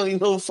 Like I don't even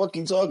know who the fuck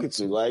you talking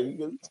to. Like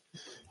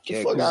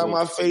get fuck out of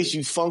my face,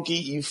 you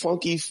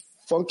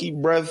funky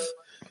breath,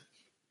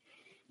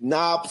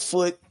 knob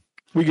foot.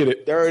 We get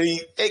it. Dirty.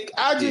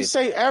 I just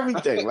say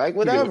everything. Like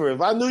whatever.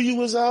 If I knew you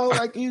was out,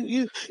 like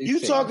you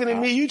talking to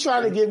me, you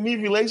trying to give me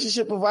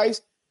relationship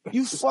advice.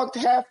 You fucked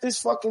half this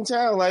fucking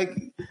town. Like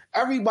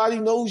everybody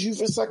knows you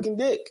for sucking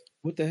dick.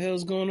 What the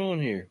hell's going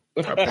on here?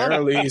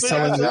 Apparently, he's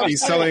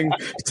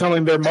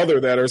telling their mother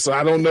that, or so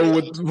I don't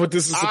know what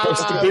this is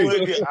supposed to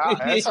be.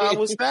 That's how I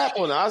would snap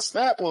on her. I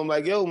snap on him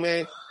like, yo,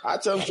 man. I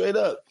tell him straight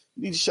up,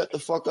 you need to shut the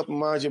fuck up and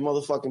mind your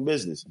motherfucking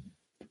business.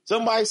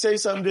 Somebody say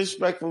something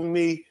disrespectful to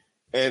me,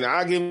 and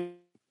I give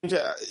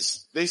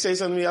they say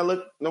something to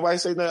me, nobody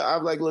say nothing.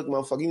 I'm like, look,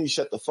 motherfucker, you need to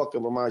shut the fuck up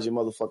and mind your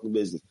motherfucking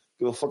business.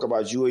 Give a fuck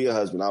about you or your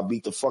husband. I'll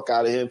beat the fuck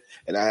out of him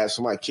and I have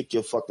somebody kick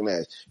your fucking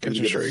ass. Get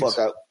the fuck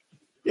out.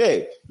 Yeah,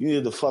 you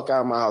need the fuck out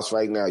of my house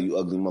right now, you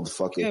ugly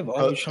motherfucker. Yeah,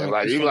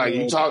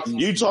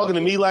 you talking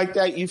to me like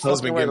that? You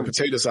husband getting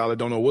potato salad,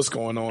 don't know what's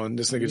going on.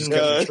 This nigga just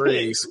catching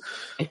trays.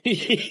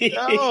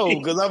 No,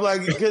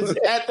 because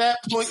at that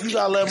point you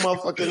gotta let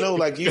motherfucker know,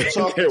 like you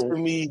talking to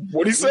me.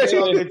 What he say?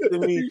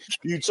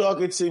 You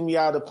talking to me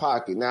out of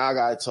pocket. Now I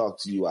gotta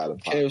talk to you out of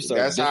pocket.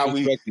 That's how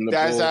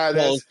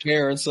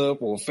parents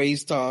up or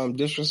FaceTime,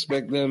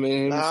 disrespect them.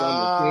 And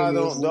I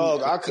don't,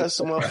 dog. I cut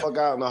some motherfucker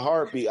out in a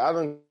heartbeat. I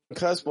don't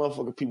cuss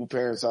motherfucking people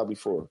parents out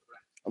before.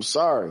 I'm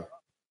sorry.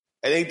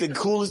 It ain't the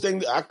coolest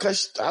thing. I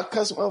cuss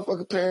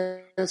motherfucking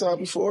parents out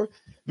before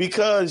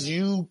because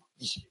you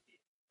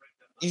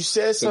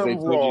said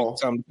something wrong.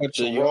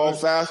 Wrong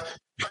fast.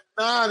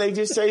 Nah, they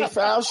just say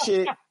foul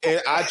shit.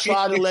 And I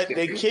try to let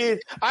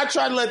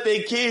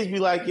their kids be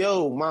like,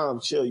 yo,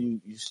 mom, chill, you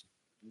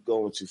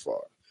going too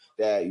far.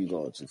 Dad, you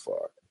going too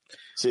far.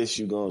 Sis,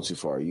 you going too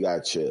far. You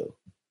gotta chill.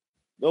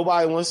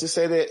 Nobody wants to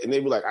say that, and they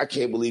be like, I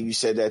can't believe you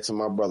said that to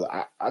my brother.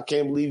 I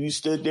can't believe you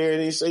stood there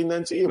and didn't say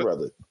nothing to your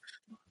brother.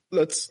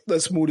 Let's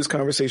move this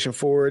conversation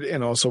forward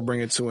and also bring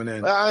it to an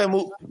end. I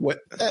was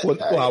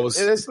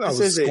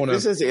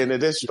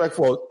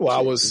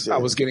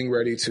getting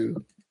ready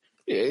to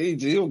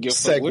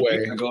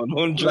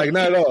segue. Like,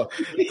 not at all.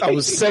 I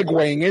was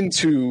segueing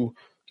into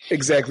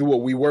exactly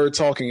what we were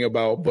talking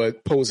about,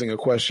 but posing a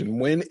question.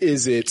 When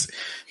is it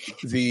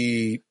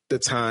the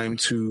time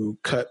to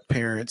cut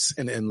parents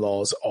and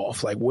in-laws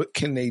off? Like, what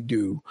can they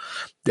do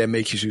that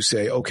makes you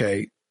say,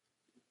 okay,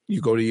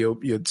 you go to your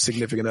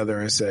significant other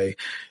and say,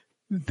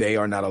 they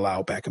are not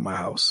allowed back in my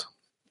house?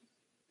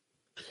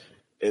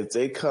 If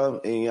they come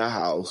in your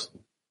house,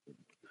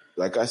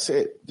 like I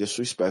said,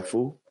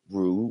 disrespectful,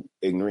 rude,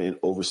 ignorant, and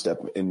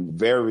overstepping, and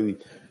very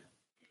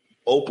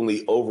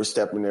openly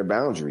overstepping their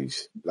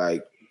boundaries.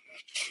 Like,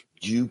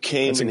 you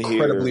came in here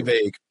incredibly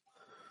vague.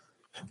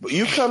 But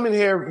you come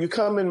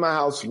in my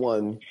house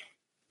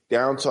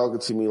down talking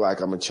to me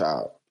like I'm a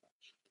child.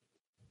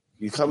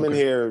 You come in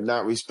here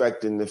not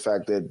respecting the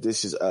fact that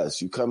this is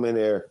us. You come in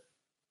there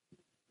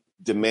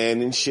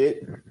demanding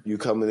shit. You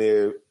come in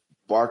there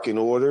barking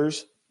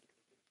orders.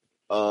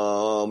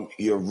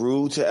 You're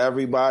rude to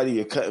everybody.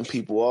 You're cutting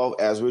people off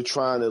as we're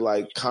trying to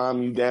like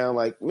calm you down.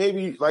 Like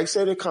maybe like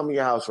say they come to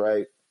your house,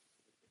 right?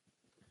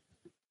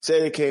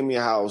 Say they came to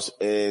your house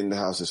and the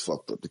house is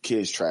fucked up. The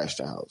kids trashed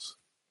the house.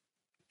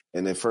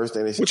 And the first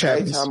thing they say,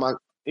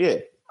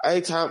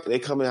 every time they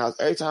come in the house,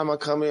 every time I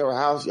come in your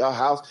house, y'all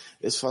house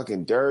is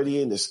fucking dirty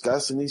and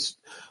disgusting. These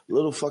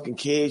little fucking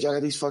kids, y'all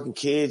got these fucking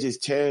kids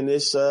just tearing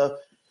this up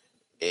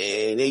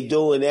and they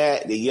doing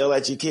that. They yell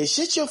at your kids,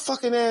 sit your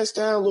fucking ass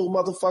down, little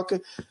motherfucker.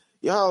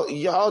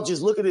 Y'all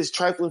just look at this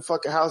trifling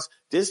fucking house.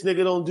 This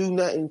nigga don't do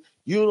nothing.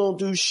 You don't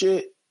do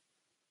shit.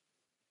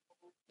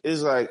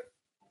 It's like,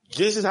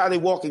 this is how they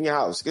walk in your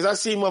house. Cause I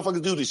seen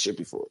motherfuckers do this shit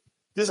before.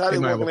 This is how they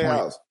walk in their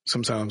house.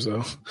 Sometimes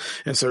though.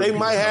 They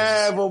might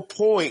have a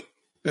point.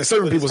 In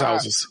certain people's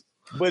houses.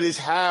 But it's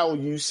how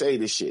you say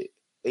the shit.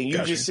 And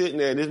you just sitting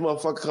there and this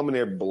motherfucker coming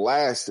there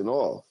blasting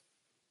off.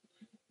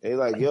 And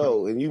like,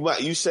 yo, and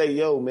you say,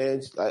 yo,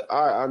 man, like,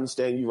 all right, I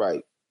understand you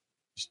right.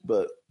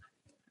 But,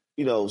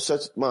 you know,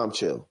 mom,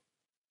 chill.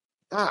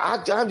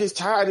 I'm just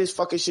tired of this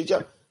fucking shit.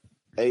 Yo.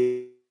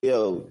 Hey,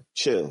 yo,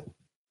 chill.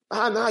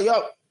 Nah,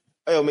 yo.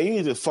 Hey, man, you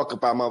need to fuck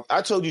up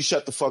I told you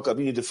shut the fuck up.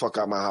 You need to fuck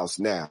out my house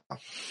now.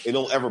 And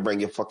don't ever bring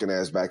your fucking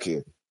ass back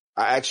here.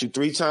 I asked you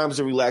 3 times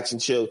to relax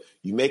and chill.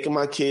 You making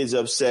my kids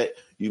upset.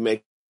 You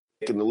making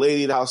the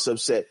lady in the house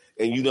upset.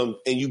 And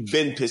you've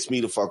been pissed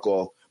me the fuck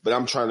off. But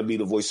I'm trying to be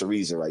the voice of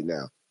reason right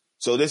now.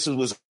 So this is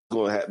what's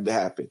going to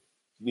happen.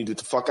 You need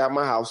to fuck out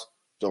my house.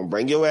 Don't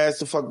bring your ass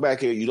the fuck back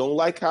here. You don't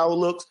like how it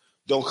looks.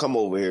 Don't come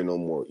over here no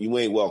more. You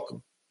ain't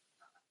welcome.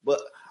 But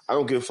I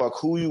don't give a fuck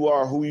who you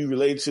are, who you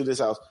relate to this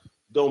house.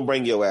 Don't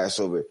bring your ass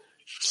over.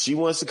 She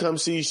wants to come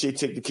see you. She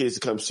take the kids to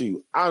come see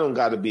you. I don't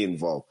got to be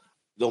involved.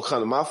 Don't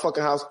come to my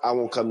fucking house. I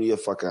won't come to your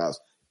fucking house.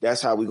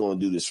 That's how we're going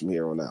to do this from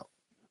here on out.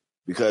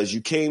 Because you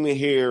came in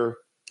here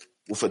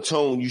with a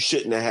tone you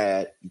shouldn't have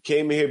had. You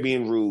came in here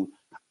being rude.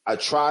 I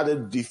tried to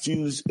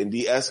defuse and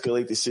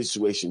de-escalate the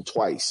situation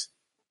twice.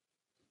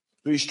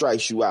 3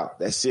 strikes, you out.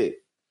 That's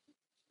it.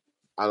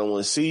 I don't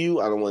want to see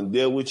you. I don't want to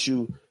deal with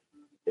you.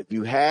 If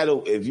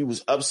you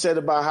was upset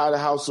about how the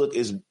house looked,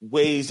 there's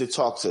ways to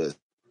talk to us.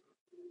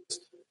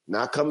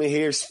 Not coming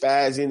here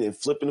spazzing and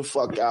flipping the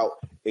fuck out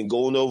and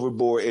going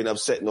overboard and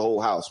upsetting the whole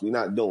house. We're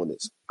not doing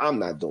this. I'm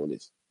not doing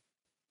this.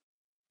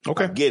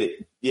 Okay. I get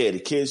it. Yeah, the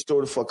kids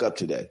tore the fuck up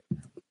today.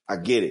 I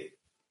get it.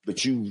 But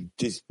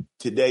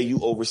today you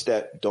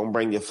overstepped. Don't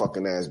bring your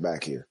fucking ass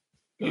back here.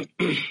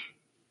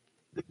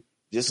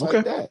 Just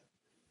like that.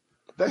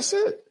 That's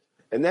it.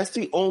 And that's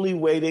the only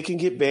way they can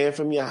get banned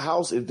from your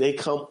house if they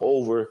come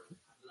over.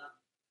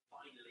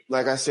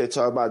 Like I said,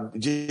 talk about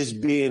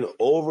just being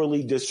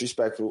overly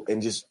disrespectful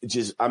and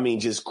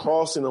just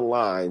crossing a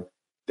line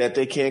that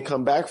they can't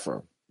come back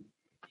from.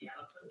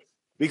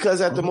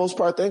 Because at the most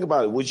part, think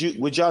about it.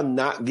 Would y'all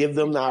not give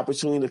them the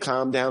opportunity to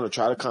calm down or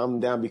try to calm them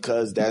down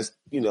because that's,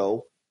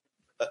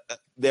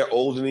 they're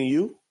older than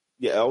you,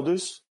 your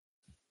elders?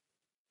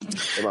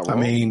 I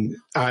mean,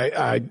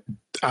 I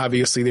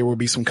obviously there will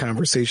be some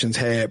conversations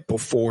had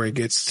before it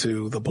gets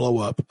to the blow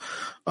up.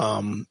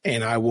 And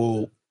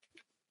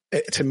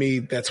to me,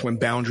 that's when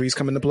boundaries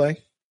come into play.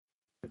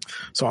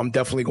 So I'm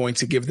definitely going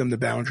to give them the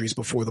boundaries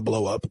before the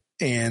blow up.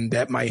 And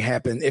that might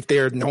happen if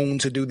they're known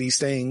to do these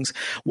things,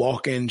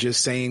 walk in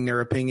just saying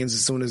their opinions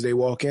as soon as they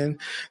walk in,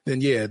 then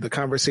yeah, the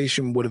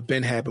conversation would have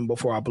been happened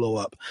before I blow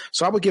up.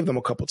 So I would give them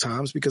a couple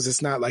times because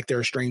it's not like they're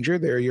a stranger.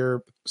 They're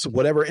your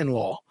whatever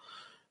in-law,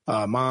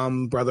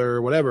 mom,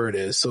 brother, whatever it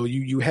is. So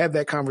you have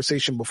that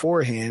conversation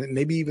beforehand,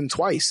 maybe even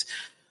twice,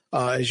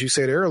 as you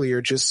said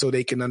earlier, just so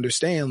they can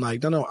understand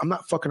like, no, I'm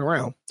not fucking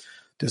around.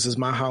 This is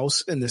my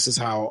house, and this is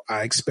how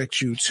I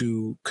expect you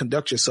to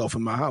conduct yourself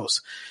in my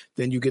house.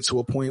 Then you get to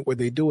a point where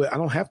they do it. I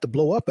don't have to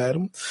blow up at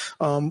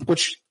them,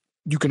 which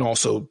you can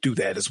also do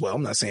that as well.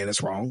 I'm not saying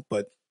it's wrong,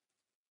 but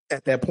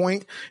at that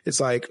point, it's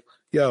like,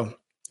 yo,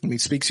 let me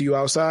speak to you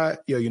outside.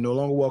 Yo, you're no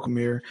longer welcome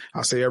here.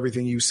 I'll say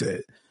everything you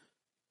said.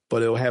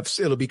 But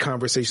it'll be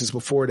conversations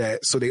before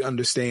that so they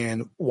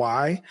understand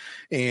why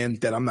and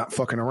that I'm not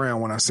fucking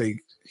around when I say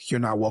you're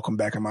not welcome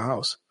back in my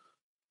house.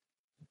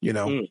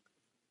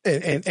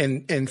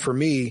 And for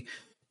me,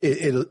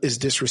 it is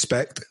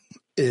disrespect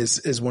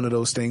is one of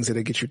those things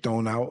that gets you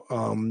thrown out.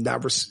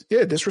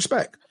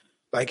 Disrespect,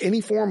 like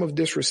any form of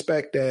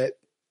disrespect that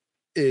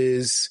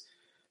is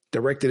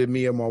directed at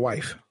me or my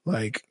wife,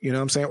 like, you know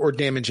what I'm saying? Or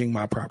damaging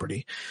my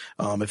property.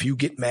 If you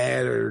get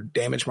mad or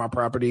damage my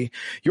property,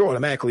 you're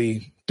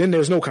automatically, then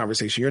there's no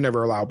conversation. You're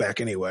never allowed back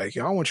anyway. I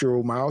don't want you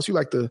over my house. You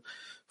like to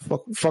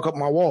fuck up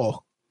my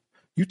wall.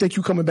 You think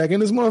you coming back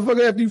in this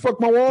motherfucker after you fuck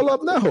my wall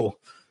up? No.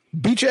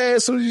 Beat your ass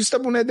as soon as you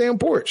step on that damn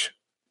porch.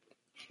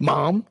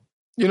 Mom.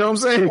 You know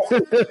what I'm saying?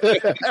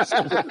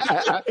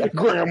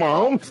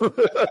 Grandma.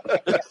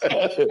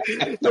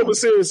 No, but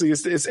seriously,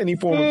 it's any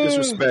form of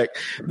disrespect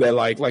that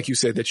like you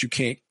said, that you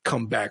can't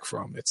come back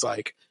from. It's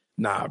like,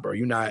 nah, bro,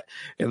 you're not,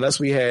 unless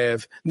we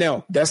have,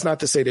 now that's not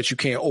to say that you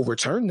can't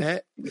overturn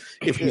that.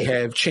 If we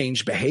have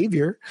changed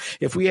behavior,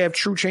 if we have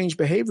true changed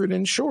behavior,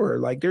 then sure.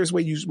 Like there's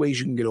ways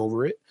you can get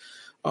over it.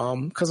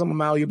 Cause I'm a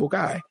malleable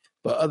guy.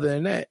 But other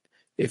than that,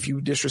 if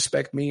you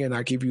disrespect me and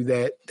I give you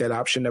that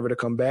option never to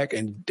come back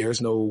and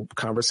there's no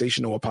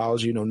conversation, no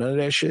apology, no none of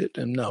that shit,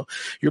 then no,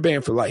 you're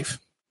banned for life.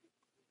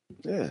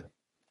 Yeah.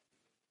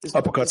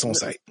 Uppercuts on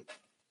sight.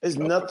 There's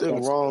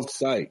nothing wrong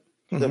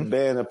to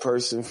ban a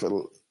person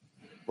for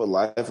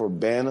life or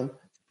ban them.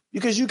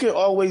 Because you can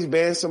always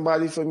ban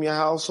somebody from your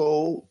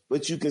household,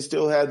 but you can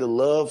still have the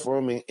love for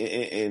them.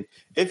 And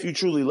if you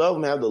truly love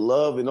them, have the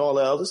love and all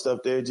that other stuff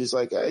there, just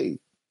like, hey,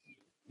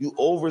 you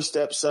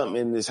overstep something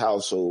in this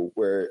household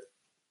where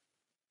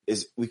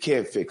we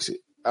can't fix it.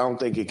 I don't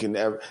think it can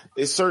ever.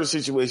 There's certain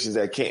situations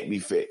that can't be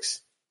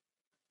fixed.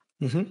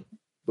 Mm-hmm.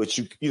 But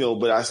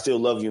but I still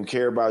love you and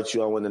care about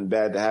you. I want nothing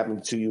bad to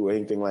happen to you or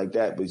anything like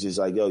that. But just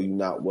like, yo, you're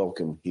not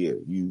welcome here.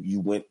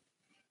 You went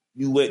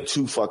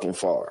too fucking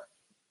far.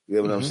 You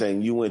know what I'm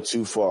saying? You went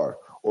too far.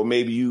 Or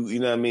maybe you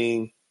know what I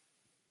mean?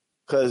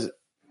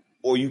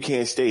 Or you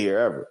can't stay here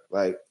ever.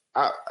 Like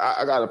I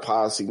got a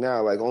policy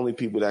now, like only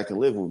people that can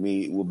live with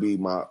me will be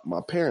my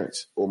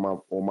parents or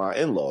my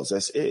in-laws.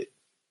 That's it.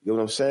 You know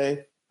what I'm saying?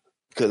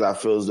 Because I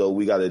feel as though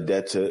we got a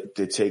debt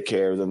to take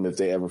care of them if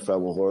they ever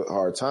fell on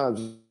hard times,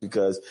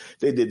 because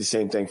they did the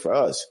same thing for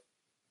us.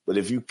 But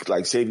if you,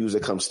 like, say if you was to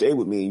come stay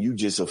with me and you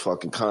just a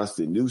fucking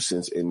constant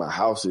nuisance and my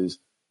house is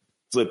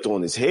flipped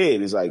on its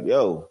head, it's like,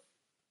 yo,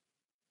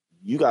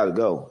 you got to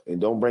go and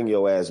don't bring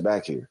your ass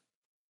back here.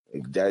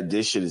 Like,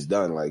 this shit is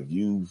done. Like,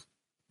 you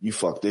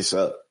fucked this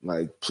up.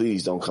 Like,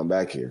 please don't come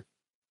back here.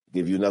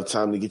 Give you enough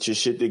time to get your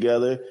shit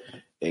together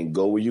and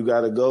go where you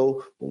got to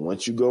go. But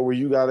once you go where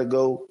you got to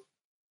go,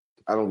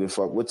 I don't give a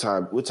fuck what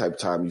type of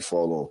time you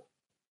fall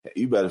on.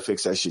 You better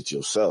fix that shit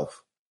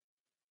yourself.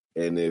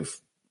 And if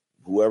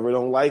whoever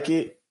don't like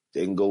it,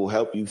 they can go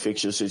help you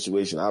fix your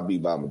situation. I'll be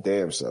by my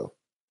damn self.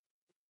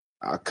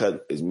 I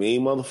cut as many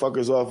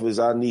motherfuckers off as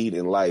I need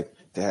in life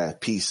to have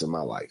peace in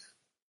my life.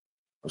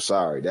 I'm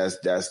sorry. That's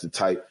the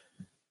type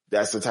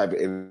of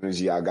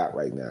energy I got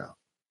right now.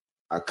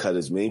 I cut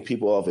as many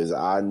people off as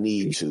I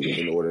need to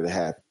in order to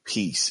have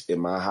peace in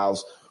my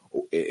house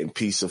and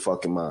peace of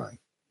fucking mind.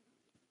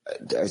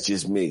 That's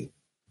just me.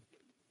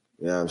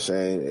 You know what I'm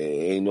saying?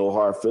 It ain't no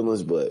hard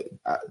feelings, but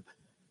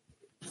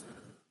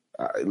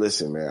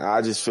listen, man,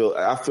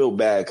 I feel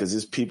bad because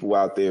there's people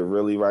out there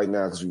really right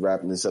now, because we're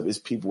wrapping this up. There's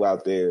people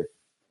out there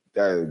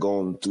that are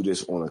going through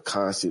this on a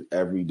constant,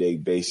 everyday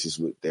basis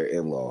with their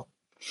in-law.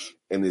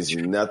 And there's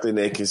nothing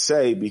they can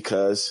say,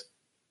 because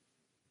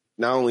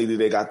not only do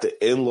they got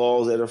the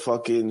in-laws that are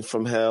fucking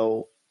from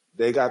hell,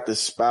 they got the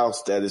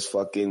spouse that is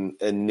fucking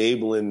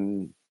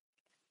enabling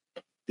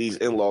these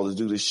in-laws to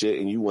do this shit,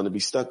 and you want to be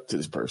stuck to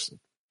this person.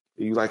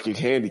 You like, you're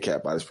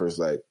handicapped by this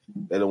person. Like,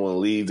 they don't want to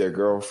leave their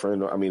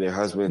girlfriend, their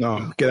husband.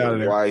 No, get out of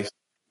there. Wife.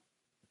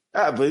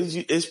 But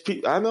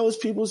I know it's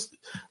people's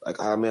like,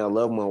 I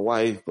love my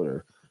wife, but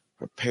her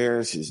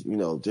parents is,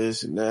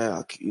 this and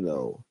that,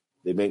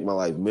 they make my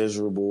life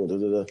miserable. Da,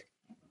 da, da.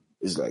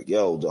 It's like,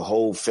 yo, the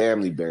whole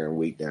family bearing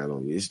weight down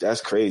on you.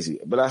 That's crazy.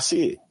 But I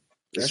see it.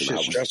 That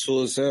shit's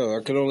stressful as hell.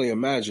 I could only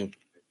imagine.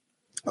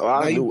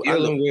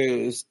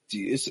 With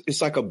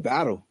it's like a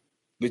battle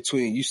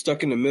between you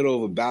stuck in the middle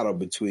of a battle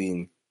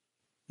between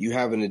you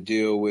having to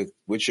deal with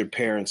what your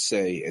parents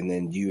say and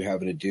then you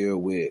having to deal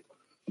with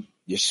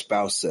your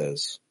spouse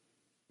says,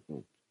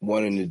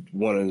 wanting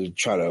to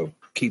try to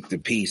keep the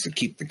peace and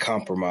keep the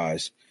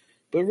compromise,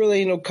 but really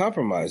ain't no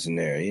compromise in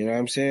there. You know what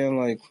I'm saying?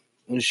 Like,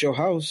 when it's your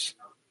house,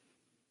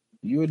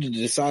 you're the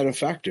deciding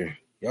factor.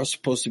 Y'all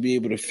supposed to be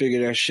able to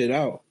figure that shit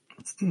out.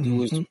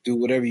 Mm-hmm. Do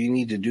whatever you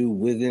need to do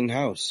within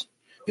house.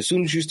 As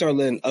soon as you start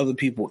letting other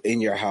people in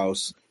your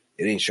house,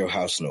 it ain't your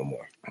house no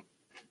more.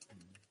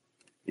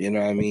 You know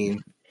what I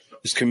mean?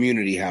 It's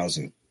community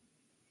housing.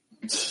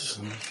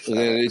 So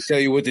then they tell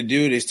you what to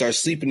do. They start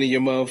sleeping in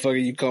your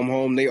motherfucker. You come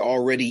home, they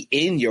already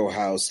in your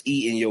house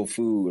eating your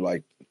food.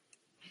 Like,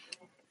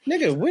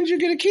 nigga, when did you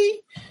get a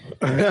key?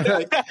 Give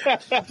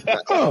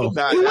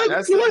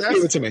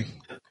it to me.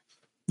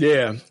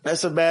 Yeah,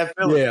 that's a bad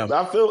feeling. Yeah.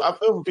 I feel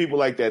for people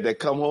like that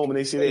come home and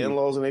they see their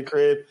in-laws in their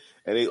crib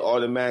and they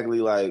automatically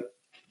like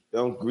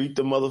don't greet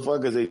the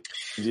motherfuckers. They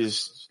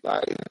just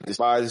like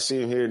despise to see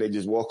them here and they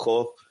just walk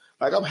off.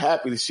 Like, I'm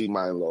happy to see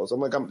my in-laws.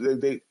 I'm like, I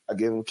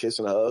give them a kiss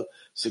and a hug,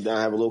 sit down,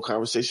 have a little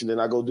conversation, then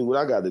I go do what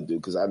I got to do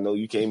because I know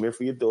you came here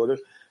for your daughter.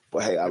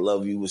 But hey, I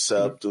love you. What's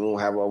up? Don't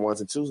have our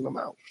ones and twos, and I'm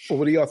out. Well,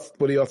 what do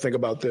y'all think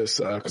about this?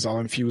 Because I'll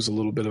infuse a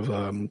little bit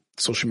of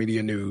social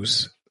media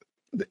news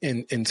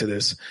into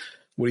this.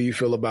 What do you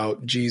feel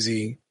about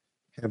Jeezy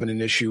having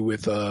an issue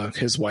with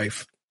his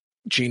wife,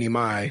 Jeannie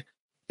Mai,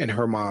 and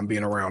her mom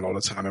being around all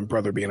the time and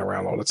brother being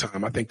around all the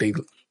time? I think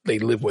they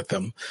live with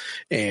them,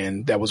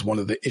 and that was one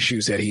of the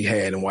issues that he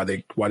had and why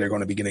they're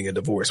going to be getting a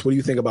divorce. What do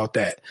you think about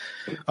that?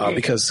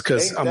 Because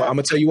I'm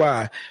gonna tell you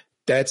why.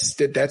 That's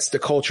the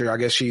culture. I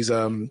guess she's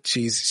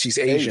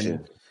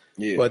Asian.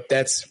 Yeah. But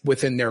that's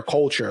within their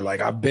culture.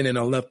 Like, I've been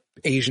in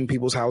Asian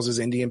people's houses,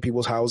 Indian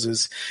people's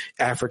houses,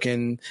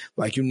 African,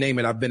 like you name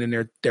it. I've been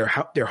in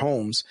their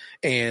homes,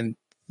 and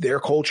their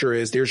culture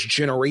is there's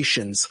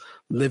generations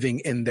living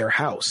in their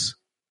house.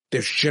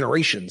 There's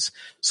generations.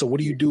 So what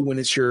do you do when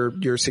it's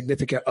your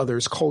significant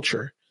other's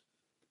culture?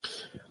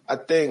 I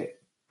think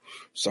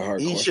it's a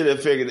hard. He should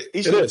have figured it.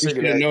 He should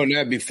have known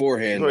that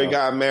beforehand. Before he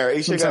got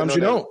married. Sometimes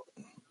you don't.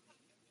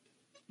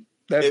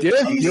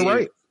 You're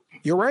right.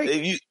 You're right.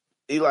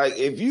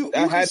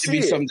 That had to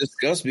be something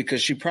discussed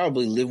because she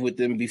probably lived with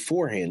them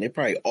beforehand. They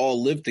probably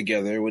all lived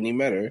together when he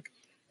met her.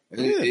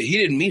 Yeah. He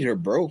didn't meet her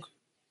broke.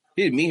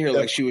 He didn't meet her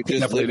like she was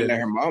just living at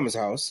her mama's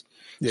house.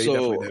 Yeah, he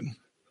definitely did.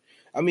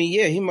 I mean,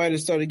 yeah, he might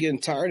have started getting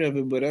tired of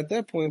it, but at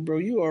that point, bro,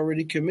 you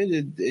already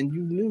committed and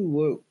you knew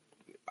what.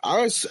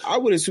 I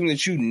would assume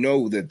that you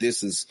know that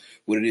this is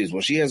what it is.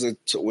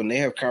 When they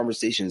have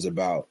conversations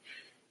about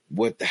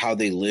how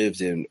they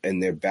lived in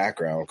their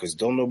background, because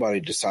don't nobody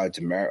decide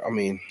to marry. I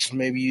mean,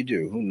 maybe you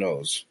do. Who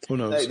knows?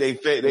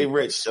 They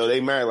rich, so they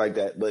marry like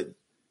that. But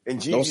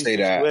don't say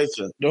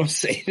that. Don't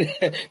say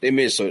that. They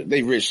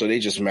rich, so they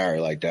just marry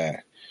like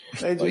that.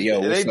 They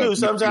do.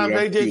 Sometimes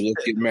they just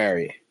let's get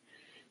married.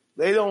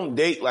 They don't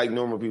date like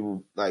normal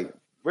people. Like,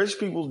 rich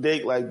people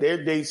date like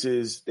their dates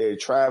is they're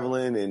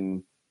traveling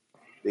and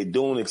they're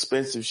doing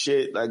expensive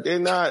shit. Like, they're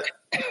not.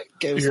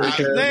 Come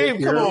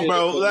on,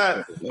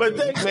 bro.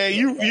 Man,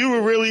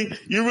 you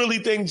really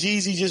think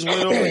Jeezy just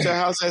went over to the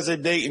house as a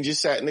date and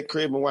just sat in the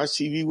crib and watched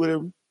TV with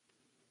him?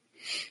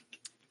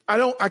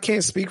 I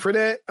can't speak for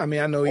that. I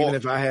mean, I know even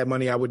if I had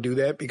money, I would do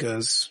that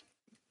because.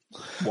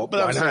 Well,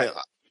 but I'm saying,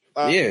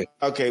 yeah.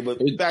 Okay, but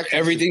back to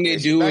everything they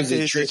do is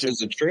a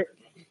trip.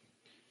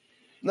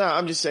 No,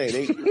 I'm just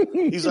saying.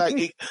 He's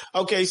like,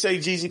 okay, say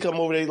Jeezy come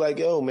over there, like,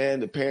 yo,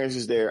 man, the parents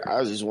is there.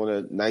 I just want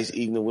a nice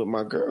evening with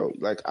my girl.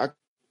 Like, I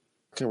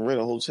can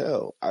rent a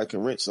hotel. I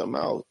can rent something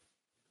out.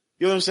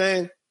 You know what I'm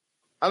saying?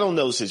 I don't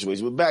know the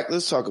situation, but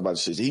let's talk about the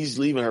situation. He's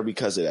leaving her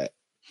because of that.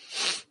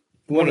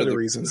 One of the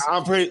reasons.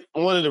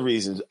 One of the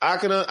reasons. I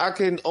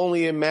can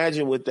only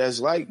imagine what that's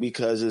like,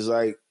 because it's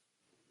like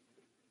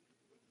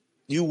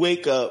you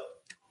wake up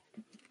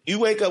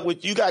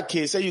with, you got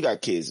kids, say you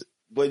got kids,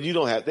 but they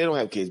don't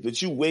have kids, but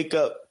you wake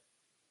up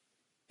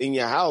in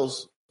your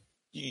house.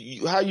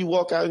 How do you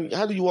walk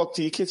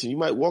to your kitchen? You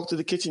might walk to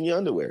the kitchen in your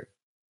underwear.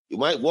 You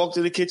might walk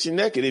to the kitchen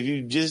naked if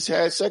you just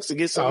had sex to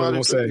get something out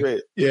of the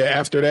bread. Yeah,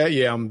 after that,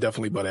 I'm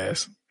definitely butt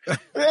ass.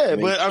 Yeah,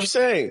 but I'm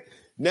saying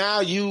now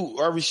you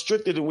are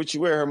restricted in what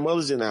you wear. Her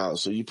mother's in the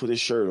house, so you put a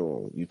shirt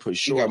on. You put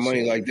shorts. You got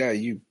money on. Like that,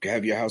 you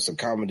have your house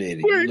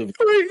accommodated. You live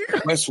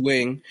in West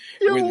Wing,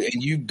 and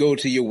you go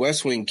to your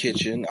West Wing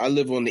kitchen. I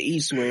live on the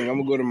East Wing. I'm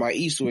gonna go to my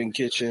East Wing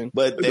kitchen.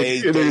 But they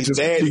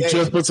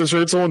just put some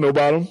shirts on, no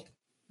bottom.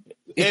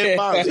 And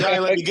y'all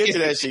ain't let me get to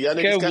that shit. Y'all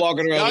niggas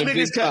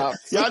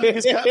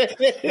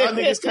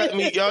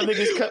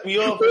cut me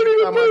off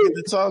every time I get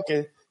to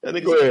talking. Y'all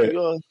niggas cut me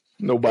off.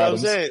 No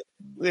bottoms. You know what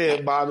I'm saying?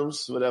 Yeah,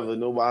 bottoms, whatever,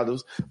 no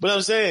bottoms. But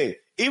I'm saying,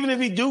 even if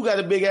he do got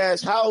a big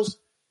ass house,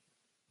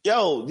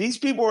 yo, these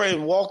people are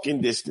in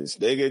walking distance,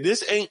 nigga.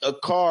 This ain't a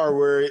car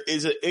where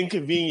it's an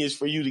inconvenience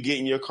for you to get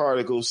in your car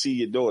to go see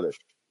your daughter.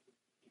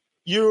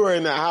 You are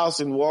in the house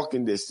in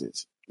walking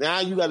distance.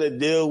 Now you got to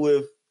deal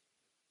with,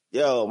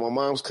 yo, my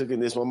mom's cooking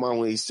this. My mom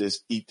wants to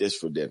eat this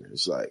for dinner.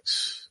 It's like,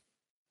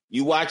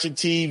 you watching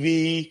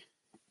TV,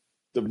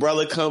 the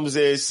brother comes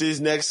in, sits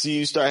next to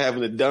you, start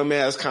having a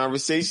dumbass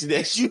conversation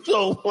that you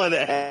don't want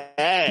to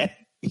have.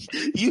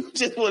 You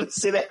just want to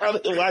sit down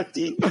and watch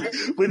TV.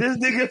 But this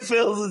nigga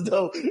feels as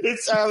though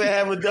it's time to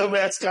have a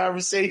dumbass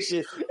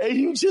conversation, and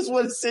you just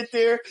want to sit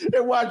there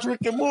and watch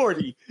Rick and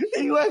Morty.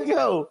 And you're like,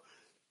 yo,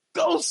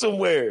 go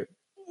somewhere.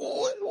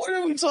 What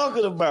are we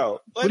talking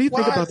about? Like, what do you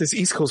think about this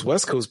East Coast,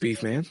 West Coast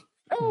beef, man?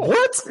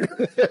 What?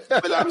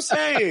 But I'm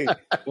saying,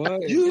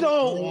 you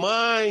don't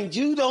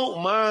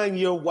mind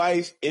your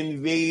wife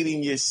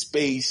invading your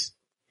space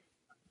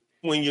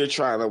when you're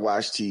trying to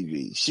watch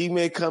TV. She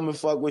may come and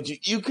fuck with you.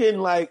 You can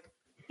like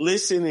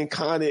listen and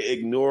kind of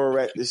ignore her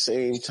at the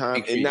same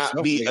time and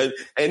not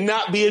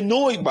be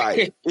annoyed by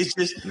it. It's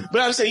just, but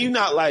I'm saying you're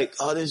not like,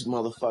 oh, this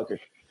motherfucker.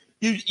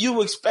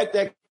 You expect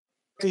that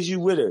because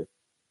you with her,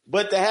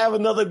 but to have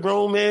another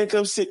grown man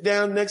come sit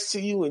down next to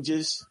you and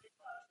just.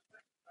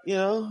 You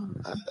know,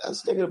 I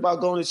was thinking about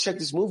going to check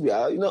this movie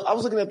out. You know, I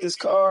was looking at this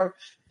car.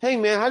 Hey,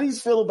 man, how do you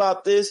feel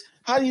about this?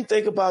 How do you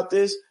think about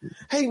this?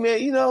 Hey, man,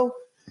 you know,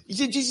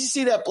 did you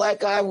see that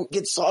black guy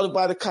get assaulted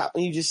by the cop?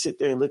 And you just sit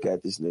there and look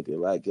at this nigga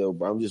like, yo,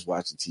 bro, I'm just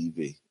watching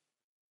TV.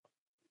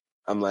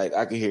 I'm like,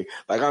 I can hear,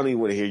 like, I don't even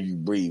want to hear you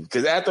breathe.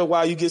 Because after a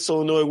while, you get so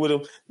annoyed with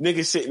him,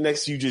 nigga sitting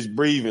next to you just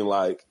breathing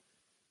like.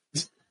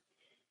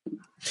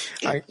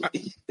 I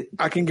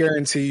can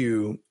guarantee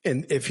you,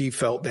 and if he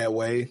felt that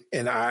way,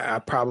 and I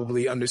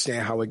probably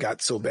understand how it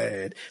got so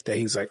bad that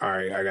he's like, all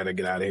right, I got to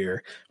get out of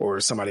here, or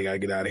somebody got to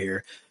get out of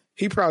here.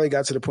 He probably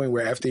got to the point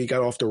where after he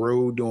got off the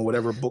road doing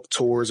whatever book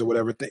tours or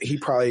whatever, he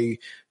probably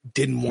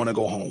didn't want to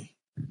go home.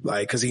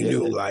 Like, because he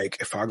knew,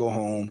 like, if I go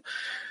home,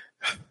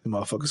 the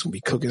motherfucker's going to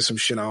be cooking some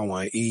shit I don't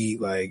want to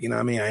eat. Like, you know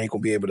what I mean? I ain't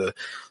going to be able to,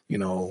 you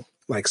know,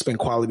 like spend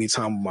quality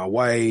time with my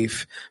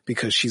wife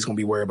because she's going to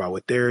be worried about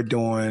what they're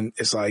doing.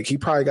 It's like he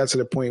probably got to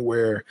the point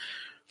where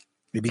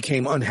he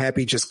became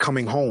unhappy just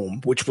coming home,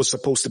 which was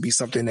supposed to be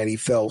something that he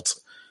felt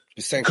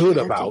good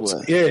about.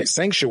 Yeah,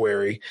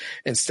 sanctuary.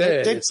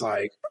 Instead, it's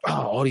like, oh,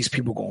 all these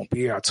people going to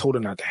be here. I told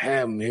her not to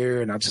have them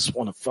here, and I just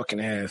want to fucking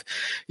have.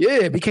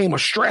 Yeah, it became a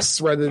stress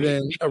rather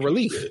than a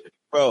relief.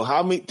 Bro,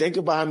 think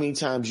about how many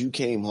times you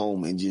came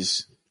home and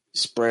just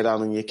spread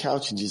out on your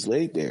couch and just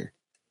laid there.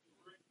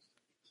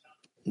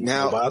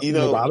 Now, you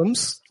know,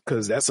 bottoms,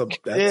 because that's a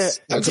spread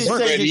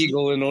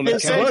eagling on the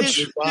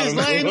couch.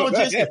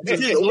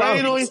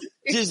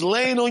 Just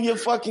laying on your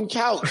fucking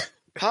couch.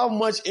 How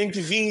much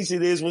inconvenience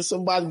it is when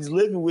somebody's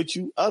living with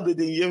you other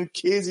than your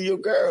kids and your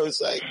girl.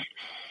 It's like,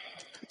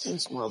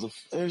 this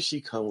motherfucker, there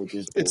she come with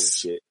this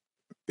bullshit.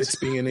 It's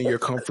being in your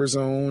comfort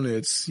zone.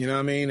 It's, you know what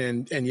I mean?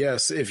 And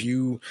yes,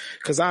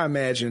 because I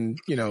imagine,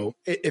 you know,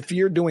 if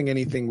you're doing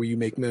anything where you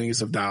make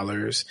millions of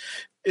dollars,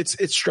 it's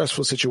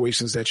stressful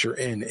situations that you're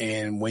in.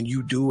 And when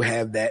you do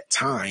have that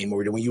time,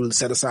 or when you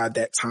set aside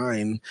that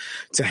time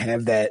to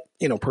have that,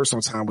 you know,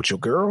 personal time with your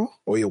girl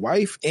or your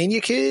wife and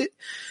your kid,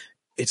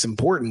 it's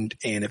important.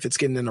 And if it's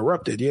getting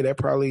interrupted, yeah, that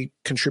probably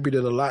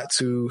contributed a lot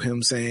to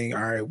him saying,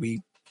 all right,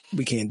 we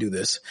can't do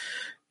this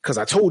because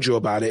I told you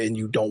about it and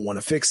you don't want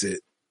to fix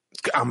it.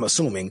 I'm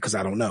assuming, because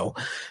I don't know,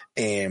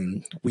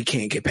 and we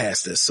can't get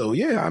past this. So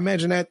yeah, I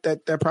imagine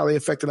that probably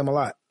affected him a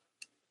lot.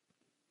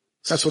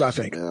 That's what I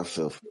think. Man, I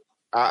feel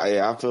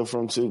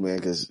from too, man.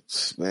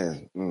 Because yeah,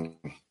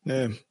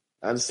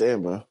 I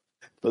understand, bro.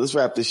 But let's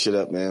wrap this shit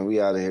up, man.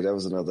 We out of here. That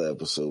was another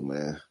episode,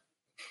 man.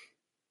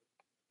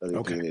 I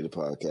think we need a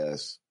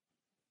podcast.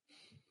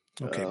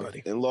 Okay,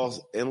 buddy.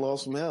 In-laws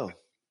from hell.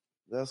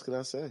 What else can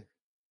I say?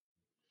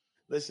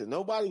 Listen,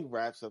 nobody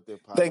wraps up their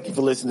podcast. Thank you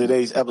for listening to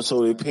today's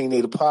episode of the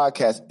Opinionated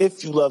Podcast.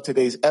 If you love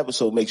today's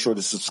episode, make sure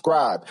to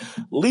subscribe.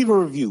 Leave a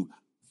review.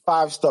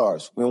 5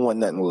 stars. We don't want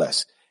nothing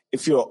less.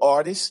 If you're an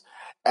artist,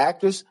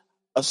 actress,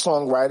 a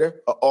songwriter,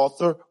 an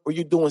author, or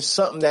you're doing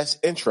something that's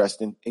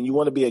interesting and you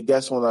want to be a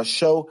guest on our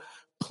show,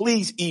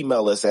 please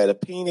email us at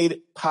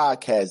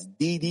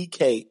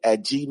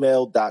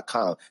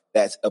opinionatedpodcastddk@gmail.com.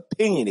 That's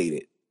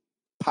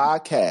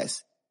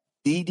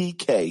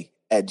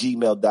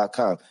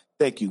opinionatedpodcastddk@gmail.com.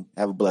 Thank you.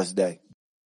 Have a blessed day.